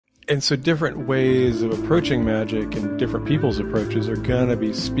And so different ways of approaching magic and different people's approaches are going to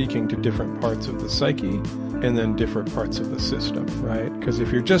be speaking to different parts of the psyche and then different parts of the system, right? Because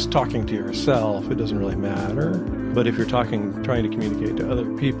if you're just talking to yourself, it doesn't really matter. But if you're trying to communicate to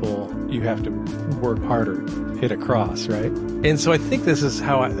other people, you have to work harder, hit across, right? And so I think this is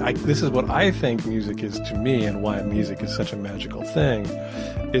how this is what I think music is to me, and why music is such a magical thing,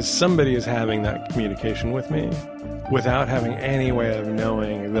 is somebody is having that communication with me without having any way of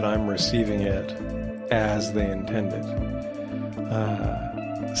knowing that I'm receiving it as they intended.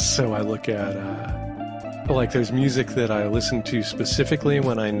 So I look at, like, there's music that I listen to specifically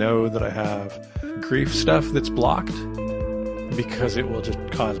when I know that I have grief stuff that's blocked, because it will just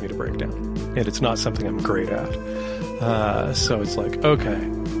cause me to break down. And it's not something I'm great at. So it's like, okay,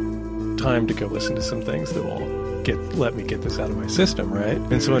 time to go listen to some things that will let me get this out of my system, right?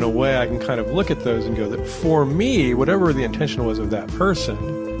 And so in a way, I can kind of look at those and go that for me, whatever the intention was of that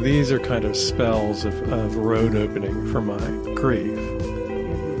person, these are kind of spells of road opening for my grief.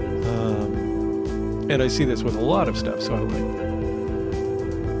 And I see this with a lot of stuff. So I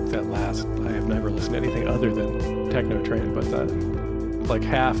have never listened to anything other than Techno Train, but that, like,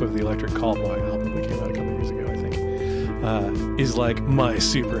 half of the Electric Callboy album that came out a couple years ago, I think, is like my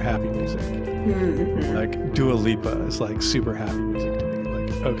super happy music. Mm-hmm. Like Dua Lipa is like super happy music to me.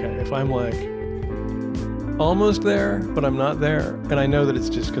 Like, okay, if I'm like almost there, but I'm not there, and I know that it's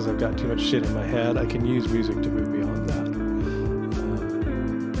just because I've got too much shit in my head, I can use music to move beyond that.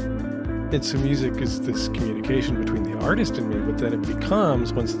 And so music is this communication between the artist and me, but then it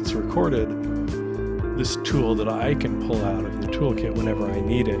becomes, once it's recorded, this tool that I can pull out of the toolkit whenever I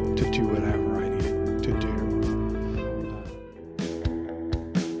need it to do whatever I need it to do.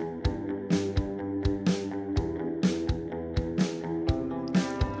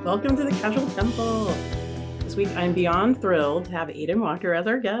 Welcome to the Casual Temple. This week, I'm beyond thrilled to have Aidan Wachter as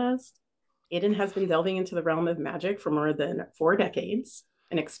our guest. Aidan has been delving into the realm of magic for more than 4 decades.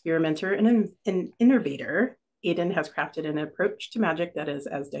 An experimenter and an innovator, Aidan has crafted an approach to magic that is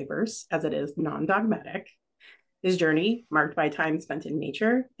as diverse as it is non-dogmatic. His journey, marked by time spent in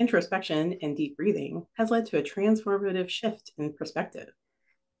nature, introspection, and deep breathing, has led to a transformative shift in perspective.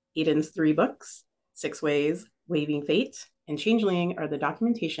 Aidan's 3 books, Sixways, Weavingfate, and Changeling, are the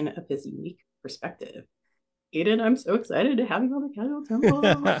documentation of his unique perspective. Aidan, I'm so excited to have you on the Casual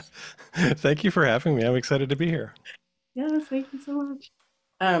Temple. Thank you for having me. I'm excited to be here. Yes, thank you so much.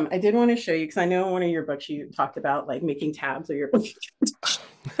 I did want to show you, because I know in one of your books you talked about like making tabs of your book.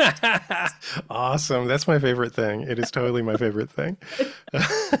 Awesome. That's my favorite thing. It is totally my favorite thing.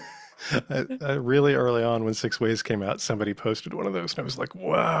 Really early on when Sixways came out, somebody posted one of those and I was like,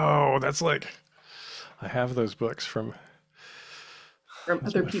 wow, that's like, I have those books from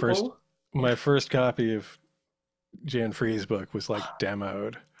other people. My first copy of Jan Free's book was like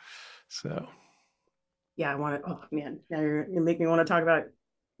demoed. So yeah, I want to, oh man, now you make me want to talk about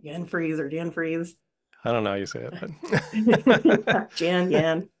Jan Freeze. I don't know how you say it, but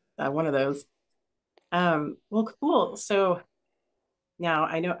Jan, one of those. Well, cool. So now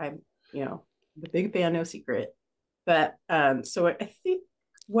I know I'm, the big fan, no secret. But so I think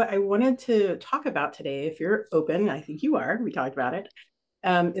what I wanted to talk about today, if you're open, I think you are, we talked about it,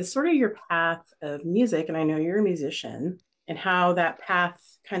 is sort of your path of music. And I know you're a musician, and how that path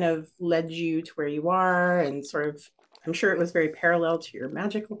kind of led you to where you are, and sort of, I'm sure it was very parallel to your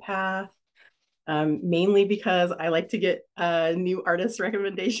magical path, mainly because I like to get new artist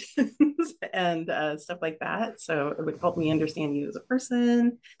recommendations and stuff like that. So it would help me understand you as a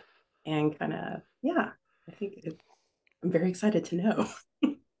person, and kind of, yeah, I think I'm very excited to know.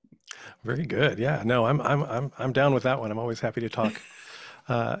 Very good. Yeah, no, I'm down with that one. I'm always happy to talk.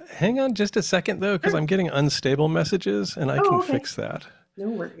 Hang on just a second though, because I'm getting unstable messages and I can fix that. No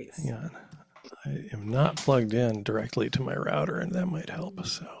worries. Hang on. I am not plugged in directly to my router, and that might help.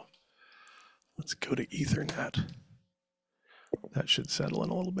 So let's go to Ethernet. That should settle in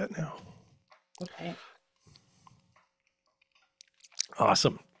a little bit now. Okay.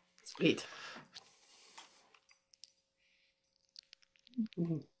 Awesome. Sweet.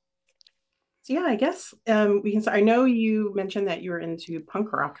 Mm-hmm. So yeah, I guess we can. I know you mentioned that you were into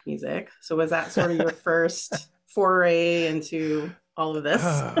punk rock music. So was that sort of your first foray into all of this?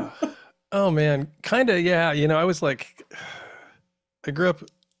 Oh man, kind of. Yeah, I was like, I grew up.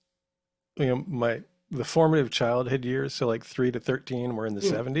 The formative childhood years, so like 3 to 13, were in the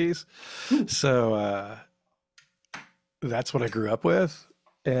 70s. So that's what I grew up with,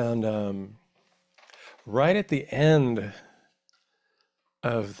 and right at the end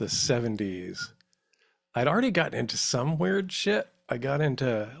of the 70s, I'd already gotten into some weird shit. I got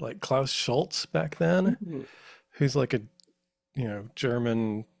into like Klaus Schulze back then, who's like a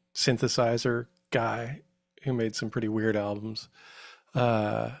German synthesizer guy who made some pretty weird albums.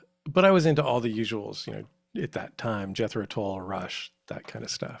 Uh, but I was into all the usuals, at that time, Jethro Tull, Rush, that kind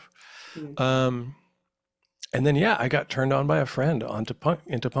of stuff. Mm. Um, and then yeah, I got turned on by a friend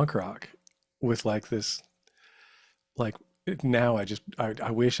into punk rock with like this like now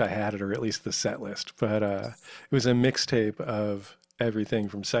I wish I had it or at least the set list, but it was a mixtape of everything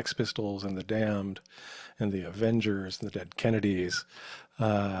from Sex Pistols and the Damned and the Avengers and the Dead Kennedys.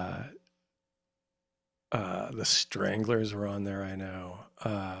 Uh, the Stranglers were on there, I know.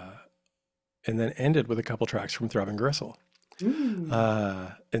 And then ended with a couple tracks from Throbbing Gristle.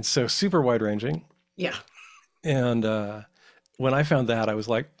 Mm. And so super wide ranging. Yeah. And when I found that, I was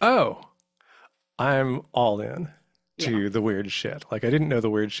like, oh, I'm all in to Yeah. the weird shit. Like I didn't know the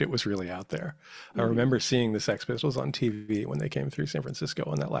weird shit was really out there. I Mm. remember seeing the Sex Pistols on TV when they came through San Francisco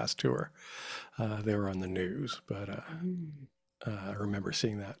on that last tour. They were on the news, but Mm. I remember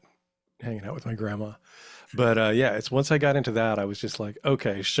seeing that hanging out with my grandma. But yeah, it's once I got into that, I was just like,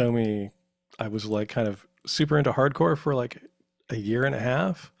 okay, show me. I was like kind of super into hardcore for like a year and a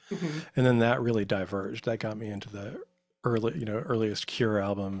half. Mhm. And then that really diverged. That got me into the earliest Cure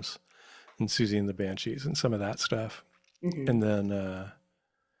albums and Siouxsie and the Banshees and some of that stuff. Mhm. And then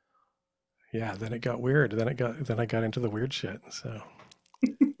yeah, then it got weird. Then I got into the weird shit. So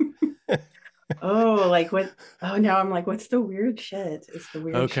Oh, like what? Oh, now I'm like, what's the weird shit? It's the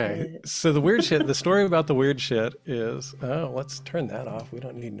weird okay. shit. So the weird shit, the story about the weird shit is, oh, let's turn that off. We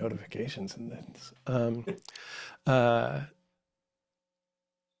don't need notifications in this. Uh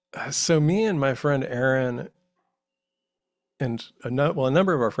so me and my friend Aaron and a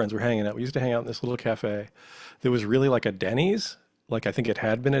number of our friends were hanging out. We used to hang out in this little cafe. There was really like a Denny's. Like I think it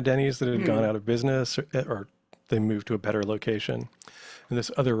had been a Denny's that had gone Mm. out of business, or they moved to a better location. And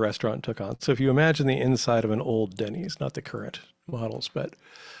this other restaurant took on. So if you imagine the inside of an old Denny's, not the current models, but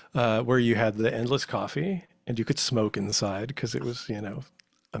where you had the endless coffee and you could smoke inside because it was,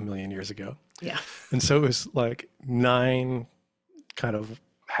 a million years ago. Yeah. And so it was like 9 kind of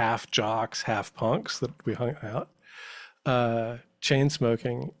half jocks, half punks that we hung out, chain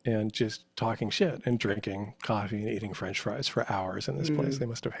smoking and just talking shit and drinking coffee and eating French fries for hours in this place. Mm. They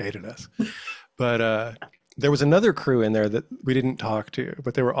must have hated us. But there was another crew in there that we didn't talk to,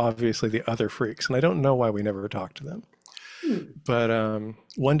 but they were obviously the other freaks. And I don't know why we never talked to them. Mm. But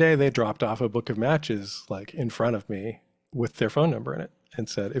one day they dropped off a book of matches like in front of me with their phone number in it and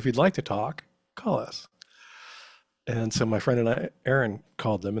said, if you'd like to talk, call us. And so my friend and I, Aaron,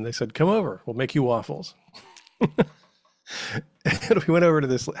 called them and they said, come over, we'll make you waffles. And we went over to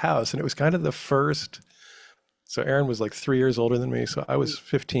this house and it was kind of the first. So Aaron was like 3 years older than me. So I was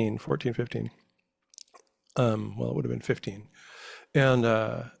 15, 14, 15. Well, it would have been 15. And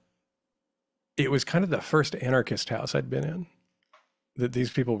it was kind of the first anarchist house I'd been in. That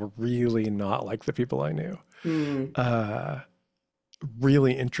these people were really not like the people I knew. Mm.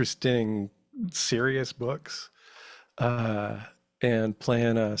 Really interesting, serious books. And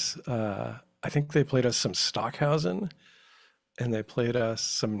playing us, I think they played us some Stockhausen and they played us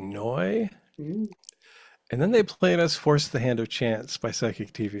some Noy. Mm. And then they played us Force the Hand of Chance by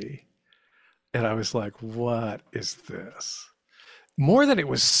Psychic TV. And I was like, what is this? More that it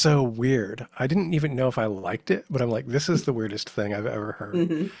was so weird. I didn't even know if I liked it, but I'm like, this is the weirdest thing I've ever heard.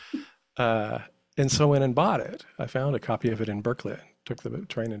 Mhm. Uh, and so I went and bought it. I found a copy of it in Berkeley, took the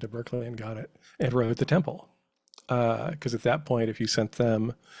train into Berkeley and got it and wrote the Temple. Because at that point, if you sent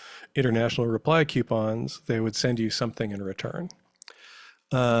them international reply coupons, they would send you something in return.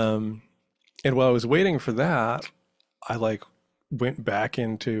 Um, and while I was waiting for that, I like went back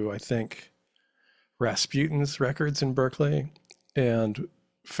into, I think, Rasputin's records in Berkeley and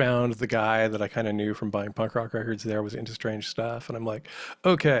found the guy that I kind of knew from buying punk rock records there was into strange stuff. And I'm like,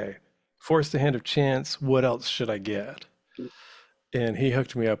 okay, Force the Hand of Chance, what else should I get? And he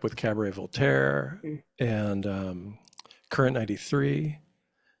hooked me up with Cabaret Voltaire Mm. and Current 93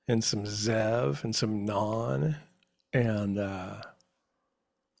 and some Zev and some Non. And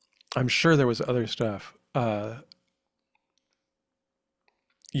I'm sure there was other stuff.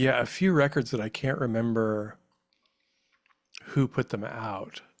 Yeah, a few records that I can't remember who put them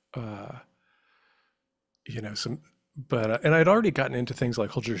out. Uh, some, but and I'd already gotten into things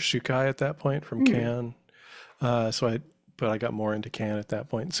like Hold Your Shukai at that point from Mm. Can. But I got more into Can at that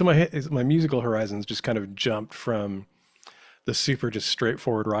point. So my musical horizons just kind of jumped from the super just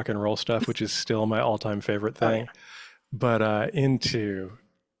straightforward rock and roll stuff, which is still my all-time favorite Oh yeah. thing, but into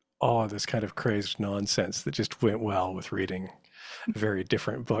all of this kind of crazed nonsense that just went well with reading very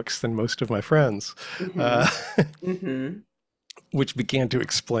different books than most of my friends, Mm-hmm. uh, Mm-hmm. which began to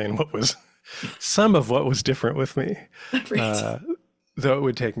explain some of what was different with me. Right. Uh, Though it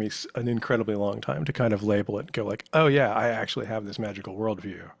would take me an incredibly long time to kind of label it and go like, oh yeah, I actually have this magical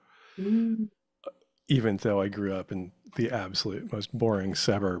worldview, Mm. even though I grew up in the absolute most boring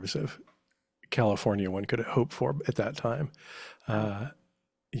suburbs of California one could hope for at that time. Wow. Uh,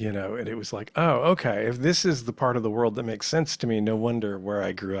 and it was like, oh, okay, if this is the part of the world that makes sense to me, no wonder where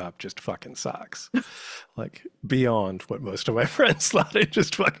I grew up just fucking sucks. Like beyond what most of my friends thought, it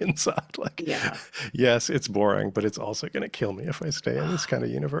just fucking sucked. Like, Yeah. yes, it's boring, but it's also going to kill me if I stay in this kind of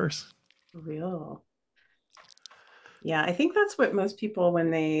universe. Real. Yeah, I think that's what most people,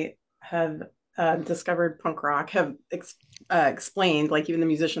 when they have discovered punk rock, have explained. Like even the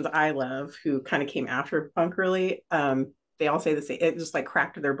musicians I love, who kind of came after punk, really, they all say the same. It just like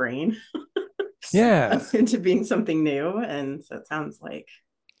cracked their brain Yeah. into being something new, and so it sounds like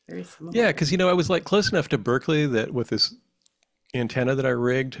very Yeah, similar. because I was like close enough to Berkeley that with this antenna that I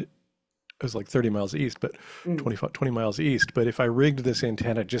rigged, it was like 30 miles east, but Mm. 20 miles east. But if I rigged this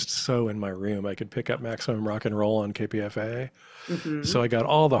antenna just so in my room, I could pick up maximum rock and roll on KPFA. So Hmm. I got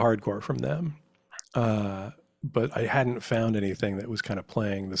all the hardcore from them. Uh, but I hadn't found anything that was kind of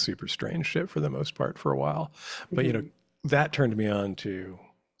playing the super strange shit for the most part for a while. But, Hmm. that turned me on to,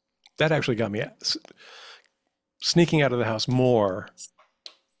 that actually got me sneaking out of the house more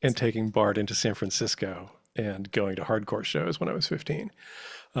and taking Bart into San Francisco and going to hardcore shows when I was 15.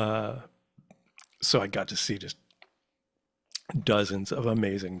 Uh, so I got to see just dozens of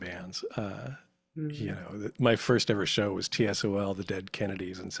amazing bands. Mm. My first ever show was TSOL, The Dead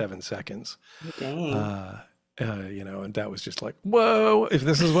Kennedys, in 7 seconds. Oh, dang. Uh, and that was just like, whoa, if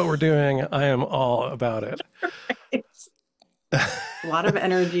this is what we're doing, I am all about it. It's a lot of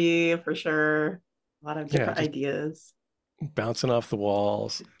energy for sure. A lot of Yeah, different just ideas. bouncing off the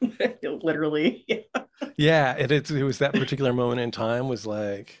walls. Literally. Yeah. Yeah, it was that particular moment in time was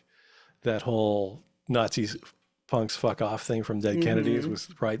like that whole Nazis punks fuck off thing from Dead Kennedys Hmm. was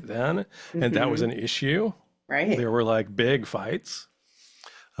right then, and that was Hmm. an issue. Right. There were like big fights.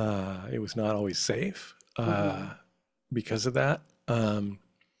 It was not always safe Hmm. because of that.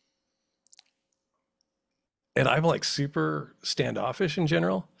 And I'm like super standoffish in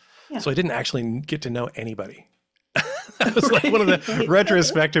general, Yeah. so I didn't actually get to know anybody. That was like one of the Right.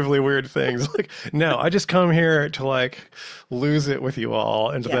 retrospectively weird things. Like, no, I just come here to like lose it with you all,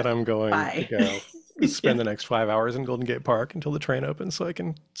 and Yeah. then I'm going to Bye. go Yeah. spend the next 5 hours in Golden Gate Park until the train opens, so I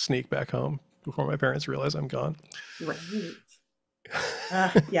can sneak back home before my parents realize I'm gone. Right.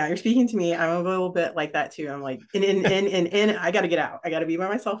 Yeah, you're speaking to me. I'm a little bit like that too. I'm like, in. I got to get out. I got to be by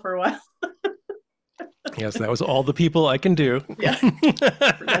myself for a while. Yes, that was all the people I can do. Yeah.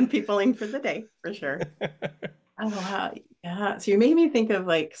 We're done peopling for the day for sure. Oh, wow. Yeah. So you made me think of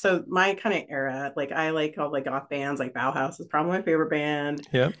like, so my kind of era, like I like all like goth bands, like Bauhaus is probably my favorite band.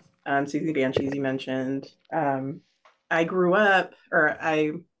 Yep. Susie Banshees you mentioned. I grew up, or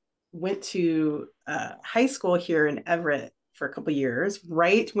I went to high school here in Everett for a couple years,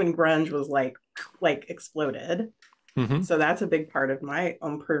 right when grunge was like exploded. Hmm. So that's a big part of my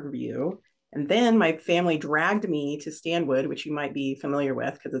own purview. And then my family dragged me to Stanwood, which you might be familiar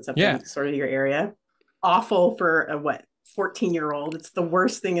with because it's up Yeah. in sort of your area. Awful for a what, 14-year-old. It's the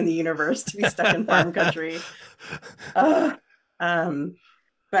worst thing in the universe to be stuck in farm country. Uh, um,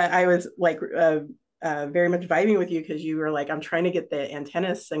 but I was like very much vibing with you because you were like, I'm trying to get the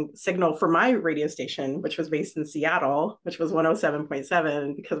antenna signal for my radio station, which was based in Seattle, which was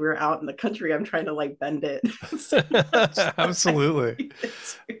 107.7. Because we were out in the country, I'm trying to like bend it so much that Absolutely.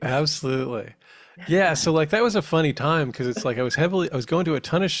 Absolutely. Yeah, so like that was a funny time because it's like I was going to a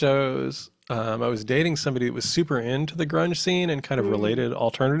ton of shows. I was dating somebody that was super into the grunge scene and kind of Mm, related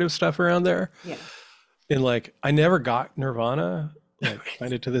alternative stuff around there. yeah. And like I never got Nirvana, like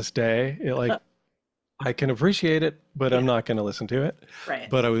kind of to this day. I can appreciate it, but I'm Yeah. not going to listen to it. Right.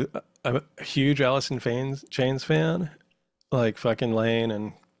 But I'm a huge Alice in Chains fan, like fucking Lane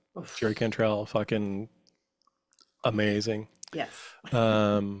and Jerry Oof. Cantrell, fucking amazing. Yes.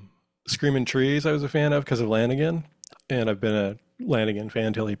 Um, Screaming Trees, I was a fan of because of Lanigan, and I've been a Lanigan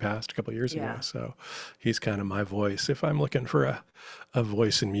fan till he passed a couple of years ago. Yeah. So he's kind of my voice. If I'm looking for a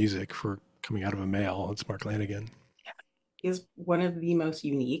voice in music for coming out of a male, it's Mark Lanigan. He's one of the most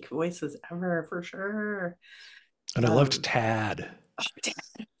unique voices ever, for sure. And I loved Um, Tad. oh,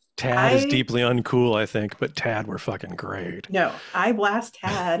 Tad is I deeply uncool, I think, but Tad were fucking great. no, I blast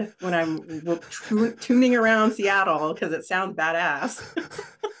Tad when I'm tuning around Seattle because it sounds badass.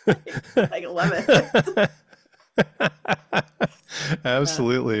 I love it. Uh,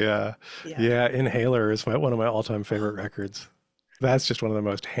 Absolutely. yeah. Yeah, Inhaler is one of my all-time favorite records. That's just one of the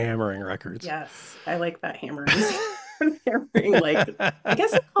most hammering records. Yes, I like that hammering. Hammering, like I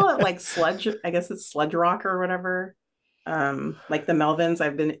guess they call it like sludge. I guess it's sludge rock or whatever. Like the Melvins.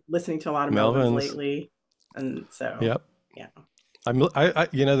 I've been listening to a lot of Melvins Melvins. lately, and so Yep. yeah.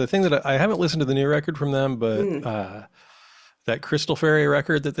 You know, the thing that I haven't listened to the new record from them, but Mm, that Crystal Fairy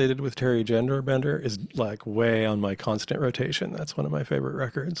record that they did with Terry Genderbender is like way on my constant rotation. That's one of my favorite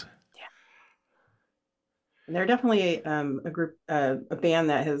records. yeah. And they're definitely a band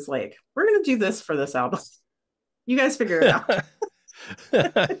that has like, we're gonna do this for this album. You guys figure it out.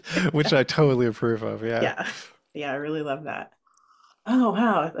 Which I totally approve of. Yeah. Yeah, yeah, I really love that. Oh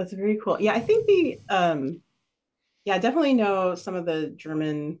wow, that's very cool. Yeah, I think yeah, I definitely know some of the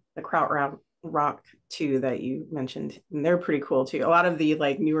German, the rock too that you mentioned, and they're pretty cool too. A lot of the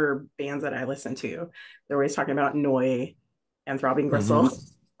like newer bands that I listen to, they're always talking about Neu and Throbbing Hmm. Gristle,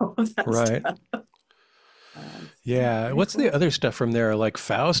 all of that Right. stuff. So Yeah. very What's the cool. other stuff from there? Like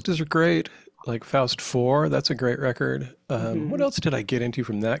Faust is great. Like Faust 4, that's a great record. What Hmm. else did I get into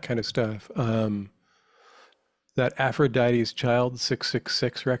from that kind of stuff? That Aphrodite's Child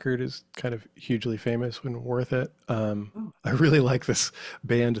 666 record is kind of hugely famous and worth it. Oh, I really like this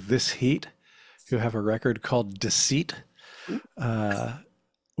band, This Heat, who have a record called Deceit, ooh, uh,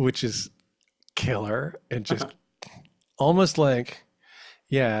 which is killer and uh-huh. just almost like,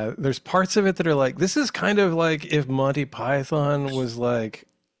 yeah, there's parts of it that are like, this is kind of like if Monty Python was like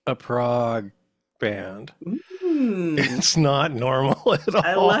a prog band. Mm, It's not normal at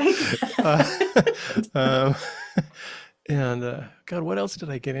I all. like Uh, that. um, and God, what else did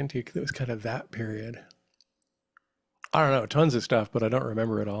I get into that was kind of that period? I don't know, tons of stuff, but I don't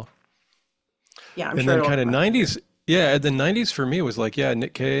remember it all. Yeah, I'm And sure then it'll kind of come back to you. 90s, yeah, the 90s for me was like, yeah,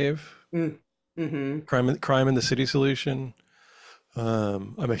 Nick Cave, Mm, hmm. Crime in the City Solution.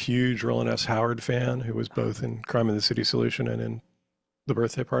 I'm a huge Roland S. Howard fan who was both in Crime in the City Solution and in The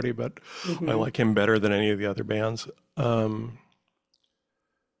Birthday Party, but I Hmm. like him better than any of the other bands.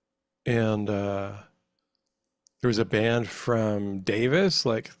 And there was a band from Davis,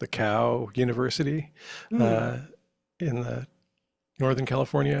 like the Cow University, Mm, uh, in the Northern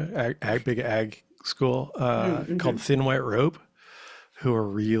California big ag school, called hmm. Thin White Rope, who are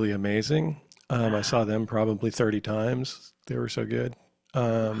really amazing. I saw them probably 30 times. They were so good.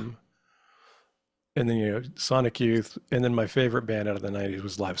 Um, and then, you know, Sonic Youth. And then my favorite band out of the 90s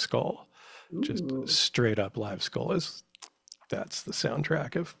was Live Skull. Just Ooh. straight up Live Skull that's the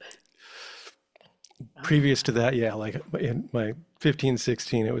soundtrack of. Oh, Previous to that, yeah, like in my 15,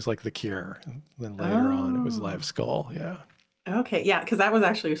 16, it was like The Cure. And then later on, it was oh, Live Skull. Yeah. okay. Yeah, because that was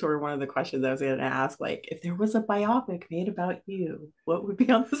actually sort of one of the questions I was going to ask. Like, if there was a biopic made about you, what would be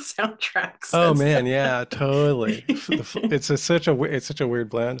on the soundtrack? Oh Since man, yeah, totally. It's such a weird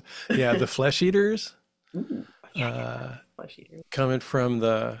blend. Yeah, the Flesh Eaters, Ooh, yeah, uh, flesh eaters. coming from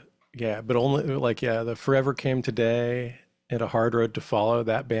the, yeah, but only like, yeah, the Forever Came Today and A Hard Road to Follow,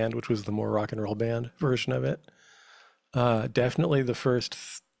 that band, which was the more rock and roll band version of it. Definitely the first,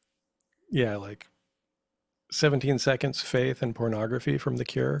 yeah, like 17 Seconds, Faith and Pornography from The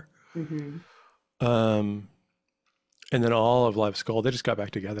Cure. Hmm. Um, and then all of Live Skull, they just got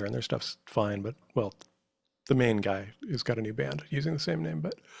back together and their stuff's fine, but well, the main guy has got a new band using the same name,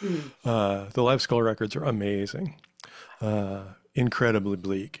 but Mm. the Live Skull records are amazing, uh, incredibly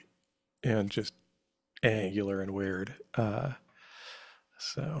bleak, and just angular and weird.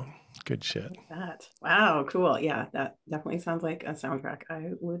 So good shit. That. Wow, cool. Yeah, that definitely sounds like a soundtrack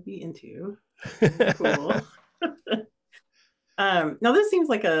I would be into. Very cool. Now this seems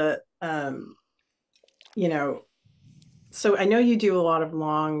like a you know, so I know you do a lot of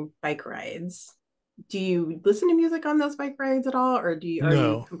long bike rides. Do you listen to music on those bike rides at all, or are you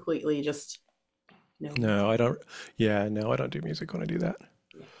No, completely just no no, I music? don't. Yeah, no, I don't do music when I do that.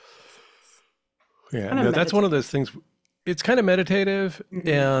 Yeah, makes sense. Yeah, Kind of no, that's one of meditative. those things. It's kind of meditative, Hmm.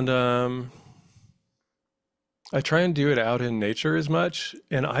 and I try and do it out in nature as much.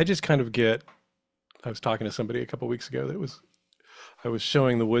 And I just kind of get. I was talking to somebody a couple weeks ago that was I was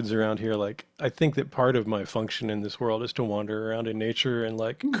showing the woods around here. Like, I think that part of my function in this world is to wander around in nature and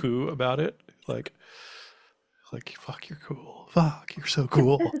like coo about it. Like, fuck, you're cool. Fuck, you're so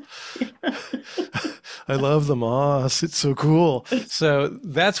cool. I love the moss. It's so cool. So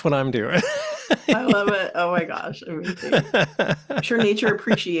that's what I'm doing. I love it. Oh my gosh, amazing. I'm sure nature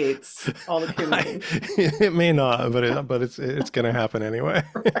appreciates all the cooing. It may not, but it's gonna happen anyway.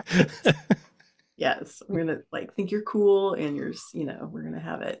 Right. Yes, I'm gonna like think you're cool and we're gonna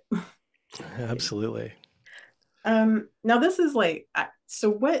have it. Amazing. Absolutely. Now this is like, so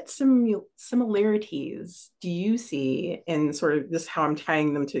what similarities do you see in sort of this, how I'm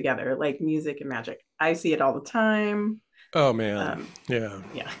tying them together, like music and magic? I see it all the time. Oh man. Um, Yeah.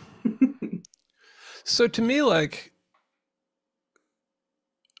 yeah. So to me, like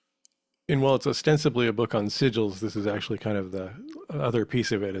And while it's ostensibly a book on sigils, this is actually kind of the other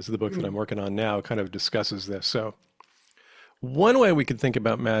piece of it is the book that I'm working on now kind of discusses this. So one way we could think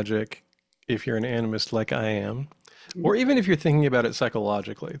about magic, if you're an animist like I am, or even if you're thinking about it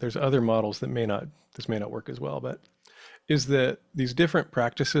psychologically, there's other models that this may not work as well, but is that these different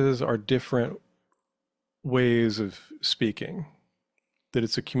practices are different ways of speaking, that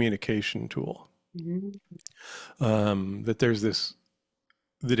it's a communication tool. That there's this,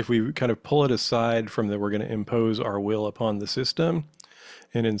 that if we kind of pull it aside from that we're going to impose our will upon the system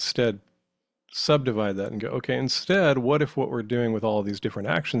and instead subdivide that and go, okay, instead, what if what we're doing with all of these different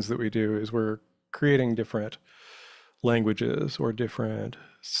actions that we do is we're creating different languages or different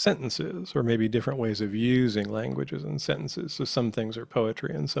sentences or maybe different ways of using languages and sentences. So some things are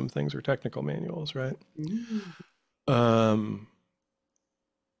poetry and some things are technical manuals, right?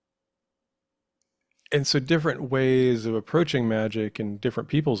 And so different ways of approaching magic and different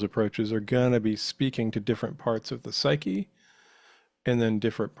people's approaches are going to be speaking to different parts of the psyche and then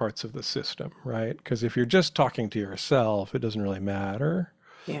different parts of the system, right? Because if you're just talking to yourself, it doesn't really matter.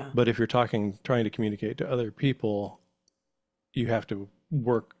 Yeah. But if you're trying to communicate to other people, you have to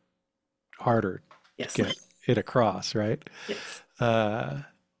work harder Yes. to get it across, right? Yes.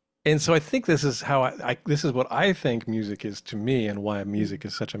 And so I think this is how this is what I think music is to me and why music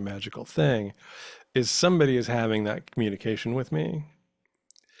is such a magical thing, is somebody is having that communication with me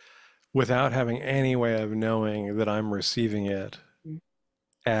without having any way of knowing that I'm receiving it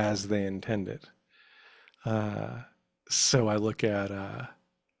as they intended. So I look at,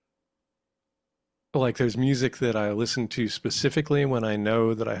 like there's music that I listen to specifically when I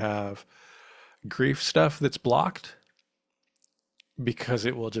know that I have grief stuff that's blocked because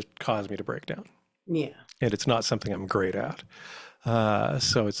it will just cause me to break down. Yeah. And it's not something I'm great at.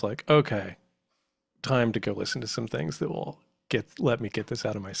 So it's like, okay, time to go listen to some things that will let me get this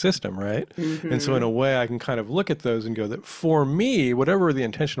out of my system, right? And so in a way I can kind of look at those and go that for me, whatever the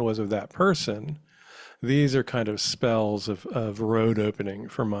intention was of that person, these are kind of spells of road opening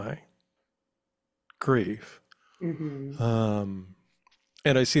for my grief. And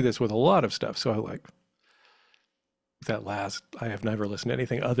I see this with a lot of stuff. So I like I have never listened to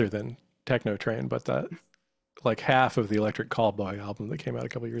anything other than Techno Train, but that like half of the Electric Callboy album that came out a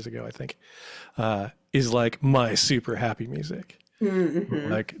couple years ago, I think, is like my super happy music.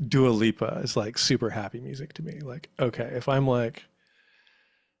 Like Dua Lipa is like super happy music to me. Like, okay, if I'm like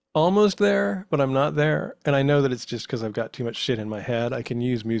almost there, but I'm not there, and I know that it's just because I've got too much shit in my head, I can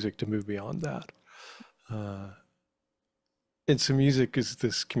use music to move beyond that. And so music is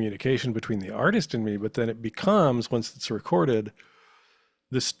this communication between the artist and me, but then it becomes, once it's recorded,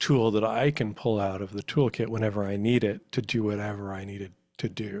 this tool that I can pull out of the toolkit whenever I need it to do whatever I needed to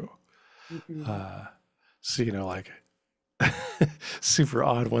do. So, like super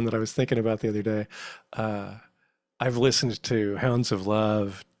odd one that I was thinking about the other day. I've listened to Hounds of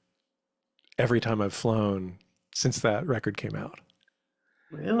Love every time I've flown since that record came out.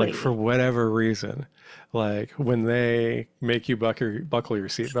 Really? Like for whatever reason, like when they make you buckle your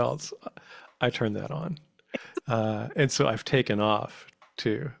seatbelts, I turn that on. And so I've taken off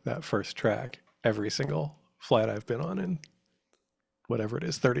to that first track every single flight I've been on in whatever it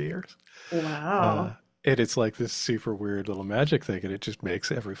is, 30 years. Wow. And it's like this super weird little magic thing, and it just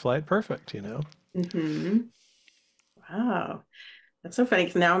makes every flight perfect, Wow. That's so funny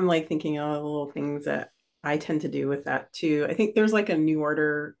because now I'm like thinking of all the little things that I tend to do with that too. I think there's like a New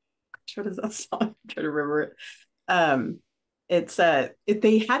Order. What is that song? I'm trying to remember it.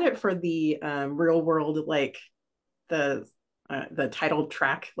 They had it for the Real World, like the title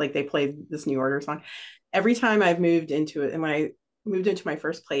track, like they played this New Order song. Every time I've moved into it, and when I moved into my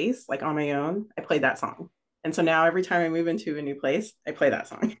first place, like on my own, I played that song. And so now every time I move into a new place, I play that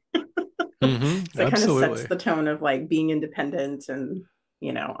song. So it kind of sets the tone of like being independent and,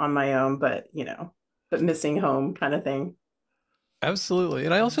 on my own, but missing home kind of thing. Absolutely.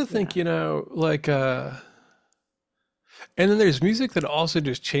 And I also think, like, and then there's music that also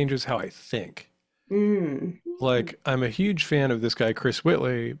just changes how I think. Like, I'm a huge fan of this guy, Chris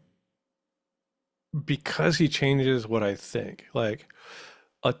Whitley, because he changes what I think. Like,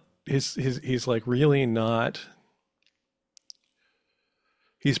 he's like really not,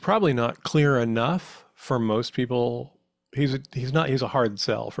 he's probably not clear enough for most people. He's a hard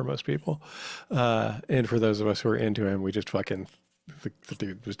sell for most people. And for those of us who are into him, we just fucking, the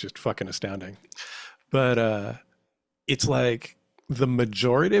dude was just fucking astounding. But it's like the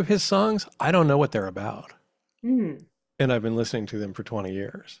majority of his songs, I don't know what they're about. And I've been listening to them for 20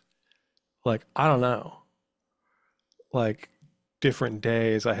 years. Like, I don't know. Like, different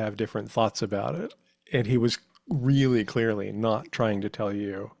days, I have different thoughts about it. And he was really clearly not trying to tell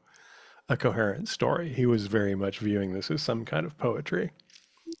you a coherent story. He was very much viewing this as some kind of poetry.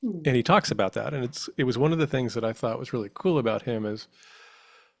 Hmm. And he talks about that. And it was one of the things that I thought was really cool about him is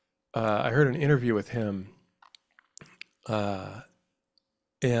I heard an interview with him uh,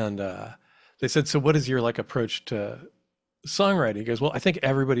 and they said, so what is your like approach to songwriting? He goes, well, I think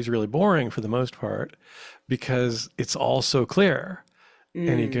everybody's really boring for the most part because it's all so clear.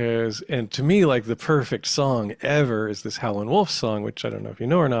 And he Mm. goes, and to me, like the perfect song ever is this Howlin' Wolf song, which I don't know if you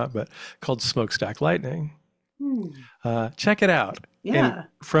know or not, but called Smokestack Lightning. Hmm. Check it out. And Yeah.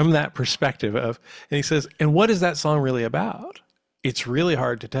 from that perspective of, and he says, and what is that song really about? It's really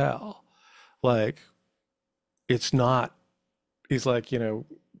hard to tell. Like, it's not, he's like,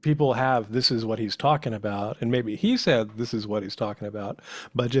 people have, this is what he's talking about. And maybe he said, this is what he's talking about,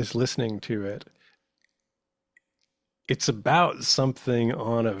 but just listening to it, it's about something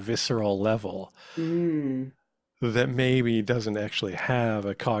on a visceral level Mm. that maybe doesn't actually have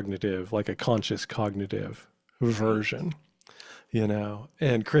a cognitive, like a conscious cognitive Right. version,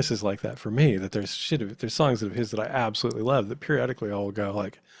 And Chris is like that for me, that there's songs of his that I absolutely love that periodically I'll go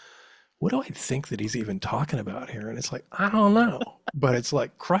like, what do I think that he's even talking about here? And it's like, I don't know, but it's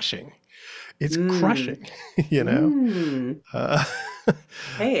like crushing. It's Mm. crushing, Mm. Uh,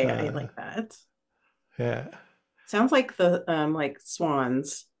 Hey, I uh, like that. yeah. Sounds like the like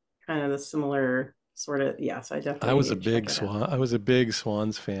Swans, kind of the similar sort of. Yeah, so I definitely need to check it out. I was a big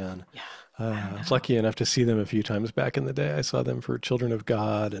Swans fan. Yeah, I don't I was know. lucky enough to see them a few times back in the day. I saw them for Children of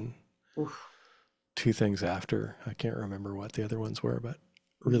God and Oof. two things after. I can't remember what the other ones were, but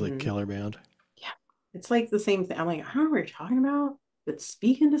really Hmm. killer band. Yeah, it's like the same thing. I'm like, I don't know what you're talking about, but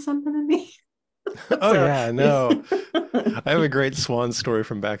speaking to something in me. Oh So, yeah, no. I have a great Swan story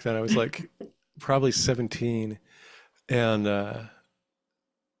from back then. I was like probably 17 and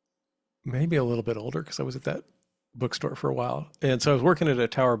maybe a little bit older because I was at that bookstore for a while. And so I was working at a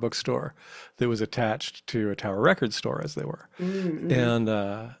Tower bookstore that was attached to a Tower record store as they were. mm-hmm. And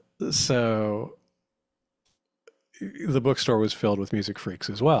so the bookstore was filled with music freaks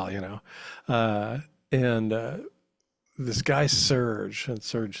as well. Uh, and this guy Serge, and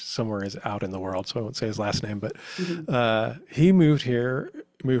Serge somewhere is out in the world, so I won't say his last name, but Mm-hmm. he moved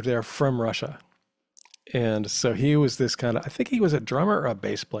there from Russia. And so he was this kind of, I think he was a drummer or a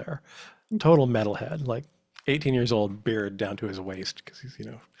bass player, total metalhead, like 18 years old, beard down to his waist, because he's,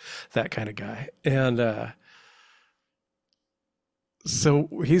 that kind of guy. And so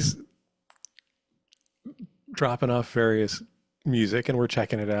he's dropping off various music and we're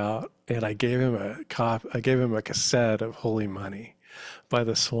checking it out. And I gave him a cassette of Holy Money by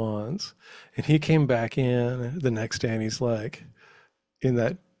the Swans. And he came back in the next day and he's like, in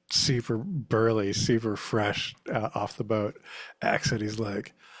that super burly, super fresh off the boat accent, he's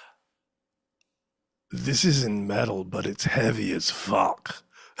like, this isn't metal, but it's heavy as fuck.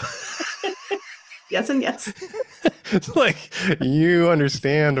 Yes, and yes. It's like, you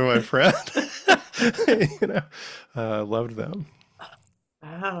understand, my friend. you know, loved them.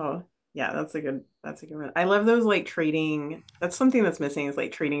 Wow. Yeah, that's a good one. I love those like trading. That's something that's missing is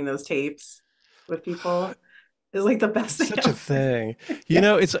like trading those tapes with people is like the best It's thing such a ever. thing. Yeah.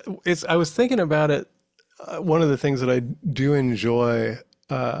 I was thinking about it. One of the things that I do enjoy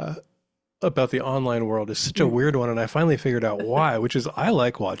uh, about the online world is such a Mm. weird one, and I finally figured out why, which is I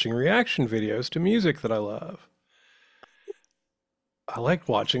like watching reaction videos to music that I love. I like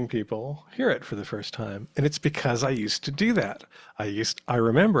watching people hear it for the first time, and it's because I used to do that. I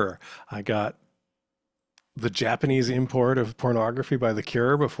remember I got the Japanese import of pornography by The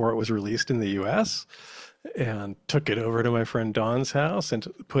Cure before it was released in the US and took it over to my friend Don's house and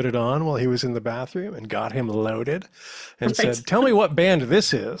put it on while he was in the bathroom and got him loaded and Right. said, "Tell me what band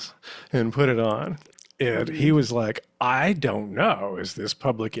this is," and put it on. And he Mhm. was like, "I don't know. Is this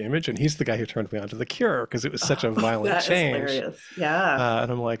public image?" And he's the guy who turned me on to The Cure because it was such a Oh, violent that is change. hilarious. Yeah.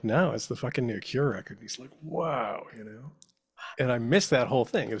 And I'm like, "No, it's the fucking new Cure record." And he's like, "Wow." And I missed that whole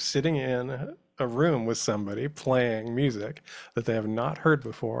thing of sitting in a room with somebody playing music that they have not heard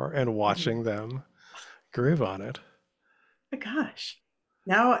before and Mhm. watching them groove on it. My gosh.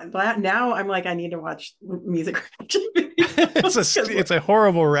 Now I'm like I need to watch music reaction videos because It's a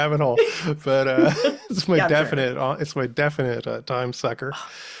horrible rabbit hole, but yeah, I'm sure. it's my definite time sucker.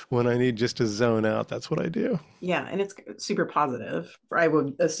 When I need just to zone out, that's what I do. Yeah, and it's super positive. I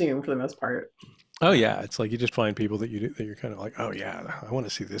would assume for the most part. Oh yeah, it's like you just find people that you're kind of like, oh yeah, I want to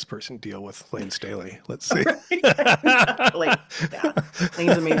see this person deal with Lane Staley. Let's see. Right? Exactly. Yeah,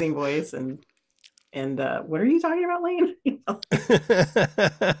 Lane's amazing voice and what are you talking about, Lane?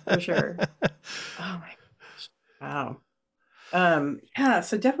 For sure. Oh my gosh. Wow. Yeah,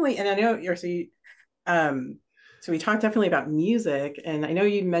 so definitely, and I know you're so you, um So we talked definitely about music, and I know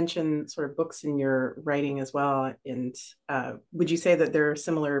you mentioned sort of books in your writing as well. And would you say that there are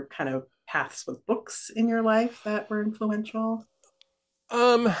similar kind of paths with books in your life that were influential?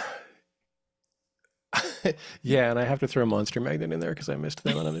 Um, yeah, and I have to throw Monster Magnet in there because I missed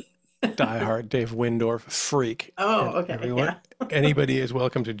them, and I'm a diehard Dave Windorf freak. Oh, And okay, everyone, yeah. anybody is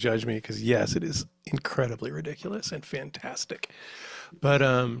welcome to judge me because yes, it is incredibly ridiculous and fantastic. But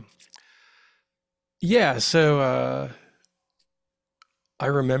yeah. So I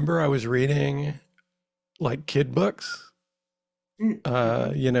remember I was reading like kid books,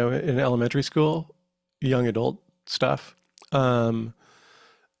 Mm-hmm. in elementary school, young adult stuff. Um,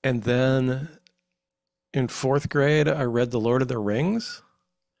 and then in fourth grade, I read The Lord of the Rings.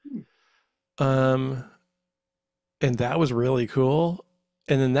 Um, and that was really cool.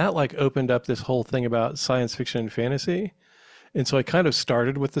 And then that like opened up this whole thing about science fiction and fantasy. And so I kind of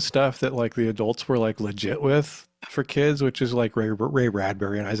started with the stuff that like the adults were like legit with for kids, which is like Ray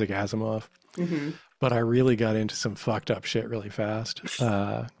Bradbury and Isaac Asimov. Mm-hmm. But I really got into some fucked up shit really fast.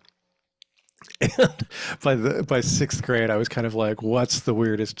 And by sixth grade, I was kind of like, what's the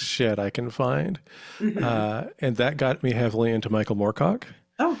weirdest shit I can find? Mm-hmm. And that got me heavily into Michael Moorcock,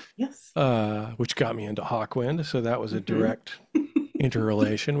 Oh, yes. which got me into Hawkwind. So that was a Mm-hmm. direct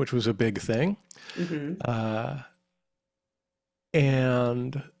interrelation, which was a big thing. Mm-hmm. Uh,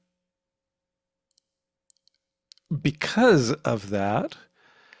 and because of that,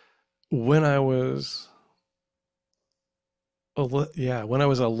 when I was, when I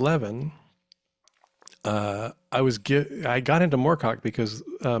was 11, I got into Moorcock because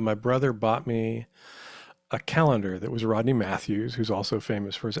my brother bought me a calendar that was Rodney Matthews, who's also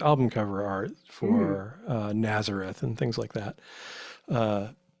famous for his album cover art Mm. for Nazareth and things like that. Uh,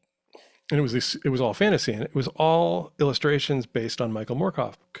 and it was all fantasy, and it was all illustrations based on Michael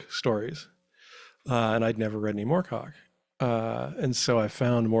Moorcock stories. And I'd never read any Moorcock, and so I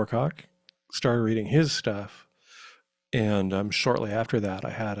found Moorcock, started reading his stuff, and shortly after that,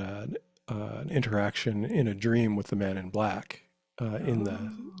 I had an interaction in a dream with the Man in Black in the Oh.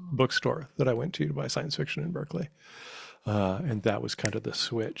 bookstore that I went to buy science fiction in Berkeley. And that was kind of the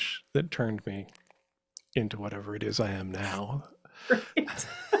switch that turned me into whatever it is I am now. Right.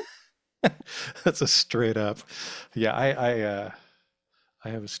 That's a straight up, yeah. I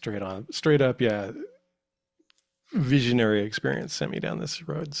have a straight up, yeah, visionary experience sent me down this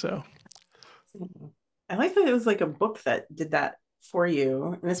road. So I like that it was like a book that did that for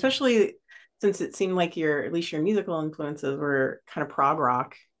you. And especially since it seemed like at least your musical influences were kind of prog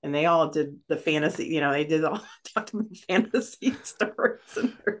rock and they all did the fantasy, they did all talked about fantasy stories.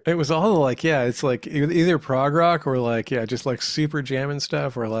 it was all like, yeah, it's like either prog rock or like, yeah, just like super jamming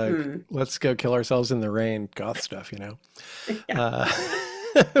stuff or like, Hmm. let's go kill ourselves in the rain, goth stuff. Yeah. Uh,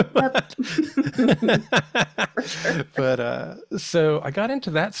 Yep. but For sure. so I got into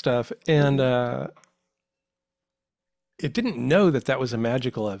that stuff, and Mhm. it didn't know that that was a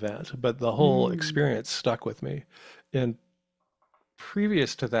magical event, but the whole Mm. experience stuck with me. And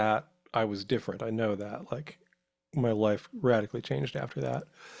previous to that, I was different. I know that. Like my life radically changed after that.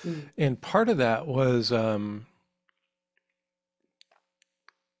 Mm. And part of that was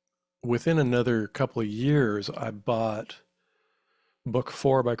within another couple of years, I bought book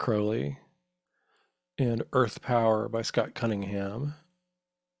 4 by Crowley and Earth Power by Scott Cunningham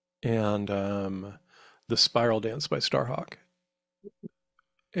and The Spiral Dance by Starhawk.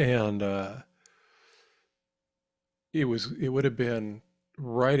 And it would have been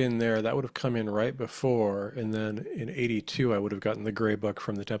right in there. That would have come in right before. And then in 82, I would have gotten the Gray Book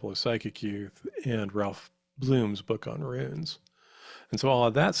from the Temple of Psychic Youth and Ralph Bloom's book on runes. And so all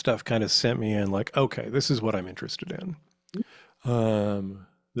of that stuff kind of sent me in like, okay, this is what I'm interested in.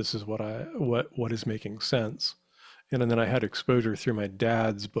 This is what is making sense. And then I had exposure through my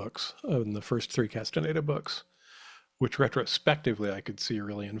dad's books, the first 3 Castaneda books, which retrospectively I could see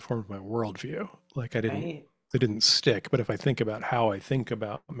really informed my worldview. Like Right. they didn't stick, but if I think about how I think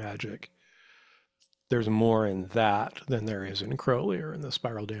about magic, there's more in that than there is in Crowley or in the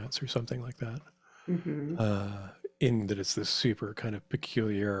Spiral Dance or something like that. Hmm. Uh, in that it's this super kind of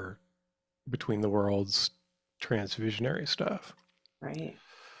peculiar between the worlds transvisionary stuff. Right.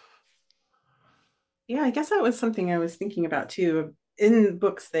 Yeah, I guess that was something I was thinking about too. In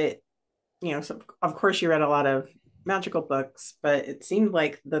books that, so of course you read a lot of magical books, but it seemed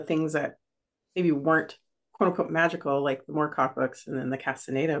like the things that maybe weren't quote unquote magical, like the Moorcock books and then the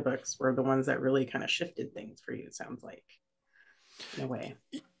Castaneda books, were the ones that really kind of shifted things for you, it sounds like, in a way.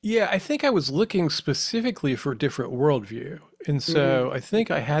 Yeah, I think I was looking specifically for different worldview. And so Mm. I think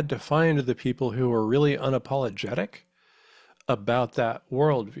I had to find the people who were really unapologetic about that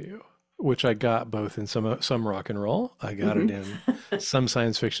worldview. which I got both in some rock and roll. I got it in some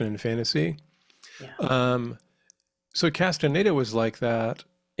science fiction and fantasy. Yeah. So Castaneda was like that,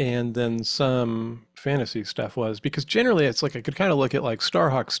 and then some fantasy stuff was, because generally it's like I could kind of look at like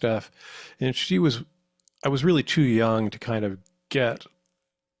Starhawk stuff, and I was really too young to kind of get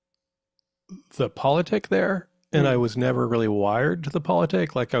the politic there, and I was never really wired to the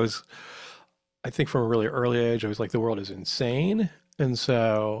politic. Like I think from a really early age, I was like, the world is insane. And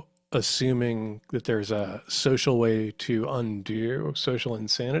so assuming that there's a social way to undo social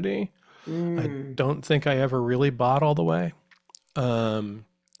insanity, I don't think I ever really bought all the way. Um,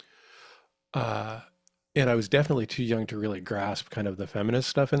 and I was definitely too young to really grasp kind of the feminist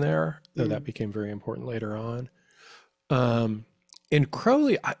stuff in there, though that became very important later on. In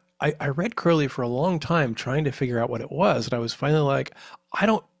Crowley, I read Crowley for a long time trying to figure out what it was. And I was finally like, I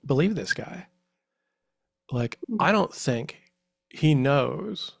don't believe this guy. Like, I don't think he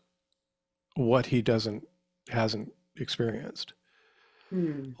knows what he hasn't experienced.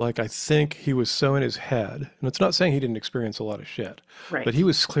 Like, I think he was so in his head, and it's not saying he didn't experience a lot of shit, Right. but he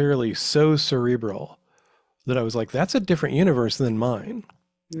was clearly so cerebral that I was like, that's a different universe than mine.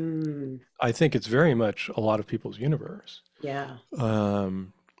 I think it's very much a lot of people's universe. Yeah.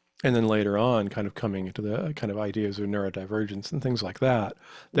 And then later on, kind of coming into the kind of ideas of neurodivergence and things like that,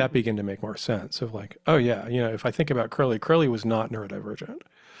 that began to make more sense of like, oh yeah, you know, if I think about Crowley was not neurodivergent.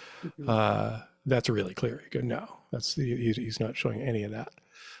 That's really clear. You go, no, he's not showing any of that.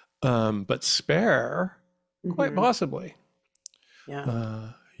 But Spare, quite possibly. Yeah.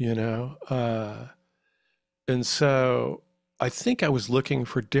 You know, and so I think I was looking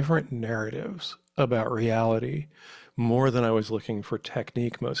for different narratives about reality more than I was looking for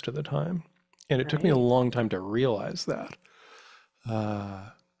technique most of the time. And it took me a long time to realize that.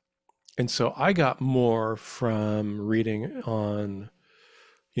 And so I got more from reading on,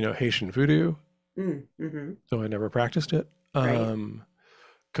 you know, Haitian voodoo. So I never practiced it.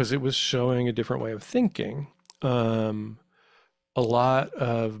 Because it was showing a different way of thinking. A lot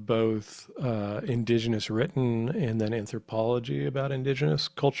of both indigenous written and then anthropology about indigenous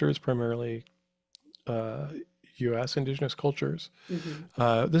cultures, primarily U.S. indigenous cultures.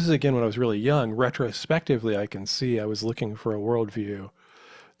 This is again when I was really young. Retrospectively, I can see I was looking for a worldview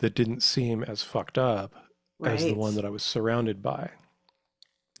that didn't seem as fucked up as the one that I was surrounded by.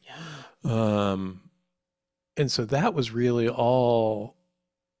 And so that was really all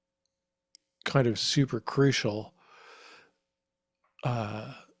kind of super crucial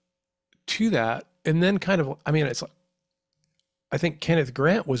to that. And then kind of, I mean, it's like, I think Kenneth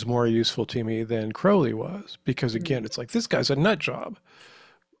Grant was more useful to me than Crowley was, because again, it's like, this guy's a nut job.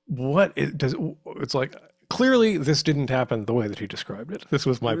 It's like, clearly this didn't happen the way that he described it. This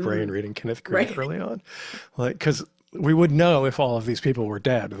was my brain reading Kenneth Grant early on. Like, cause we would know if all of these people were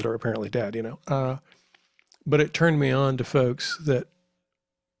dead that are apparently dead, you know? But it turned me on to folks that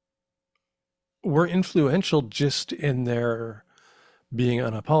were influential just in their being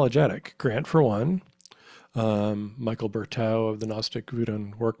unapologetic. Grant, for one, Michael Bertaux of the Gnostic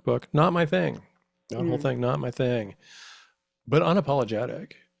Voodoo Workbook, not my thing. That whole thing, not my thing. But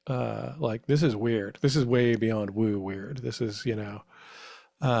unapologetic. Like, this is weird. This is way beyond woo weird. This is, you know.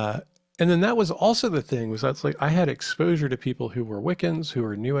 And then that was also the thing, was that's like, I had exposure to people who were Wiccans, who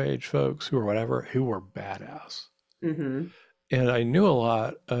were New Age folks, who were whatever, who were badass. And I knew a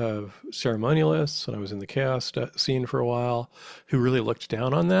lot of ceremonialists, and I was in the chaos scene for a while, who really looked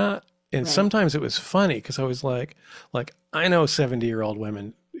down on that. And sometimes it was funny because I was like, I know 70-year-old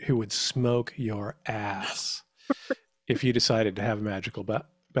women who would smoke your ass if you decided to have a magical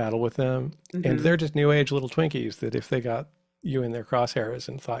battle with them. And they're just New Age little Twinkies that if they got you in their crosshairs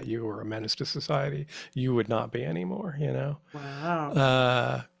and thought you were a menace to society, you would not be anymore, you know?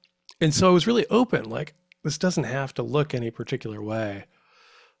 Wow. And so I was really open, like, this doesn't have to look any particular way.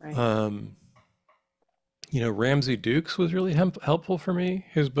 You know, Ramsey Dukes was really helpful for me.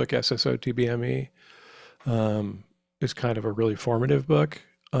 His book, SSOTBME, is kind of a really formative book.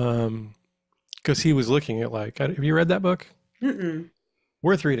 Because he was looking at, like, have you read that book?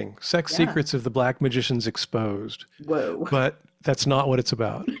 Worth reading. Sex Secrets of the Black Magicians Exposed. Whoa. But that's not what it's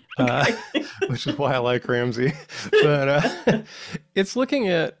about, which is why I like Ramsey. But it's looking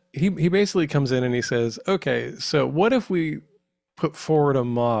at, he basically comes in and he says, okay, so what if we put forward a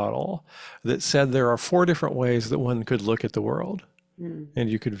model that said there are 4 different ways that one could look at the world and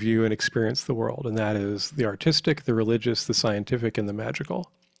you could view and experience the world. And that is the artistic, the religious, the scientific, and the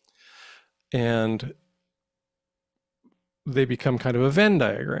magical. And they become kind of a Venn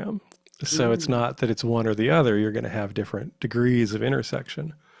diagram. So it's not that it's one or the other. You're going to have different degrees of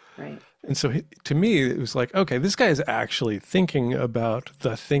intersection. And so to me, it was like, okay, this guy is actually thinking about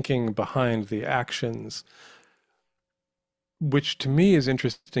the thinking behind the actions, which to me is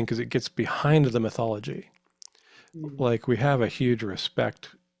interesting because it gets behind the mythology. Mm. Like we have a huge respect,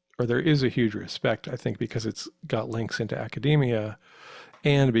 or there is a huge respect, I think, because it's got links into academia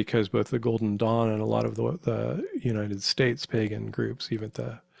and because both the Golden Dawn and a lot of the United States pagan groups, even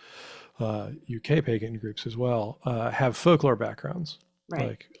the UK pagan groups as well, have folklore backgrounds, Right.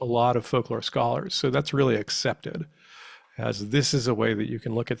 like a lot of folklore scholars. So that's really accepted as this is a way that you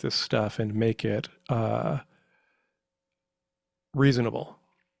can look at this stuff and make it reasonable.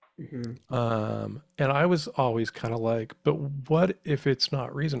 Hmm. And I was always kind of like, but what if it's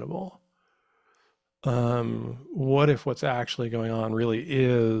not reasonable? What if what's actually going on really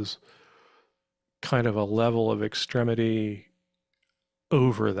is kind of a level of extremity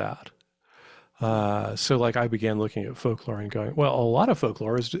over that? So like I began looking at folklore and going, well, a lot of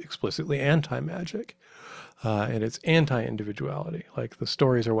folklore is explicitly anti-magic, and it's anti-individuality. Like the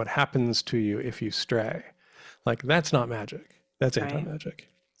stories are what happens to you if you stray. Like that's not magic. That's Right. anti-magic.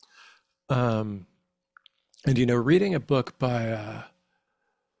 Um, and reading a book by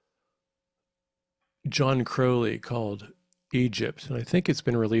John Crowley called Egypt, and I think it's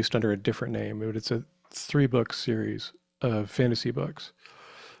been released under a different name, but it's a 3-book series of fantasy books.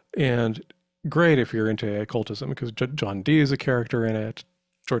 And great if you're into occultism because John Dee is a character in it,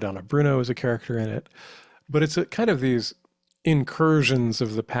 Jordana Bruno is a character in it, but it's a kind of these incursions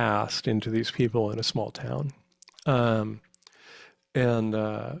of the past into these people in a small town. Um, and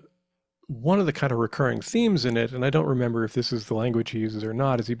one of the kind of recurring themes in it, and I don't remember if this is the language he uses or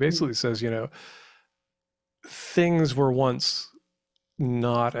not, is he Mm. basically says, things were once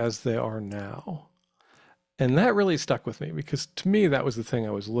not as they are now. And that really stuck with me because to me, that was the thing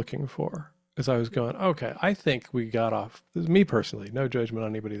I was looking for. As I was going, okay, I think we got off, this is me personally, no judgment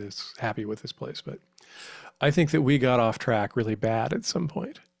on anybody that's happy with this place, but I think that we got off track really bad at some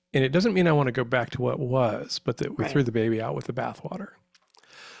point. And it doesn't mean I want to go back to what was, but that we threw Right. the baby out with the bathwater.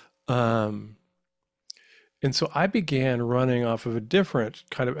 Um, and so I began running off of a different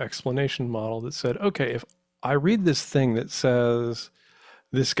kind of explanation model that said, okay, if I read this thing that says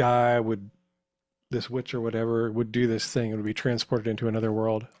this guy would, this witch or whatever would do this thing and would be transported into another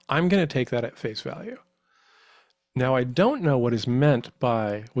world, I'm going to take that at face value. Now, I don't know what is meant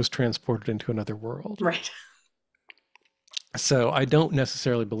by was transported into another world. Right. So I don't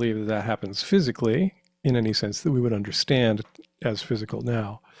necessarily believe that that happens physically in any sense that we would understand as physical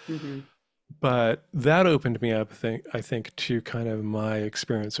now. Hmm. But that opened me up, I think, to kind of my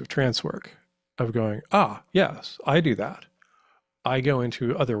experience of trance work, of going, yes, I do that. I go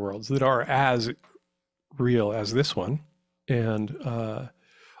into other worlds that are as real as this one and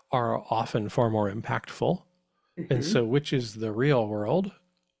are often far more impactful. And Hmm. so, which is the real world?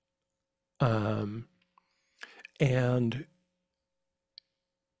 Um, and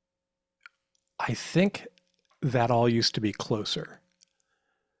I think that all used to be closer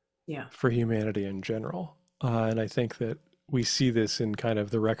Yeah. for humanity in general. And I think that we see this in kind of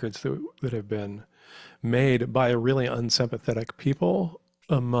the records that have been made by a really unsympathetic people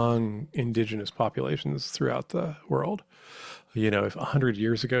among indigenous populations throughout the world. If 100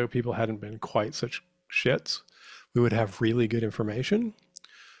 years ago people hadn't been quite such shits, we would have really good information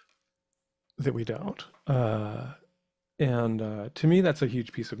that we don't. And to me, that's a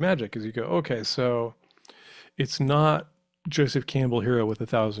huge piece of magic is you go, okay, so it's not Joseph Campbell Hero with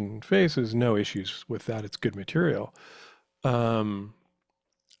 1,000 Faces, no issues with that. It's good material. Um,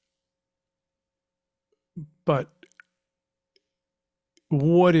 but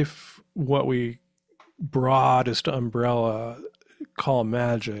what if what we broadest umbrella call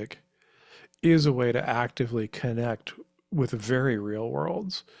magic is a way to actively connect with very real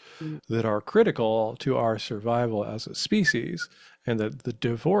worlds Mm. that are critical to our survival as a species, and that the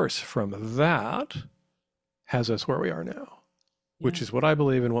divorce from that has us where we are now, Yeah. which is what I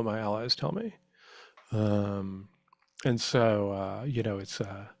believe and what my allies tell me. Um, and so,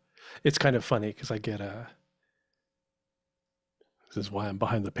 it's kind of funny because I get this is why I'm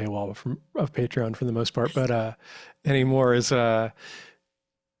behind the paywall of Patreon for the most part, but anymore is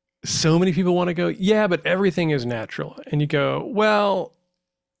so many people want to go, yeah, but everything is natural. And you go, well,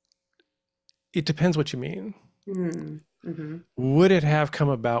 it depends what you mean. Mm-hmm. Would it have come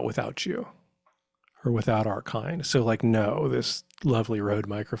about without you or without our kind? So like, no, this lovely Rode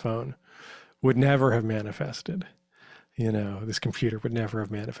microphone would never have manifested. This computer would never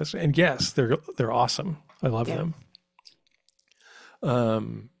have manifested. And yes, they're awesome. I love Yeah.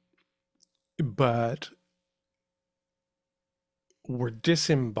 them. But we're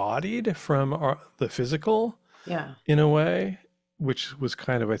disembodied from the physical Yeah. in a way, which was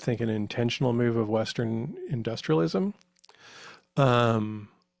kind of, I think, an intentional move of Western industrialism. Um,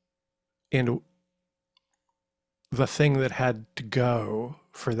 and the thing that had to go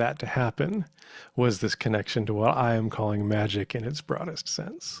for that to happen was this connection to what I am calling magic in its broadest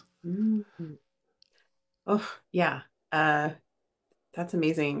sense. Mm. Oh, yeah. Uh, that's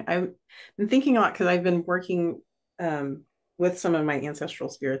amazing. I've been thinking a lot because I've been working with some of my ancestral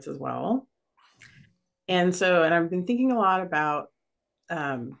spirits as well. And I've been thinking a lot about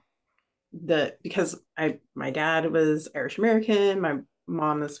um, because my dad was Irish American, my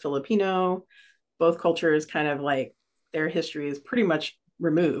mom is Filipino. Both cultures kind of like their history is pretty much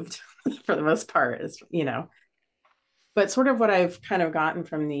removed for the most part, is but sort of what I've kind of gotten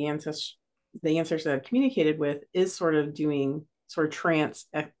from the ancestors that I've communicated with is sort of doing sort of trance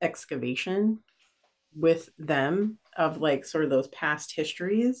excavation with them of like sort of those past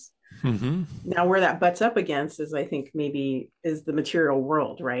histories. Mm-hmm. Now, where that butts up against is, I think, maybe is the material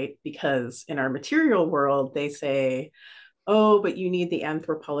world, right? Because in our material world, they say, oh, but you need the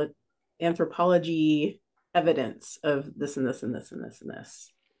anthropology evidence of this and this and this and this and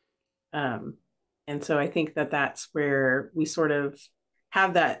this. Um, and so I think that that's where we sort of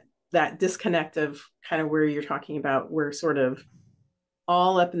have that disconnect of kind of where you're talking about, we're sort of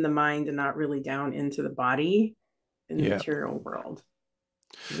all up in the mind and not really down into the body in the Yeah. material world.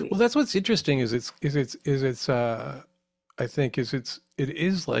 Well, that's what's interesting is it's I think it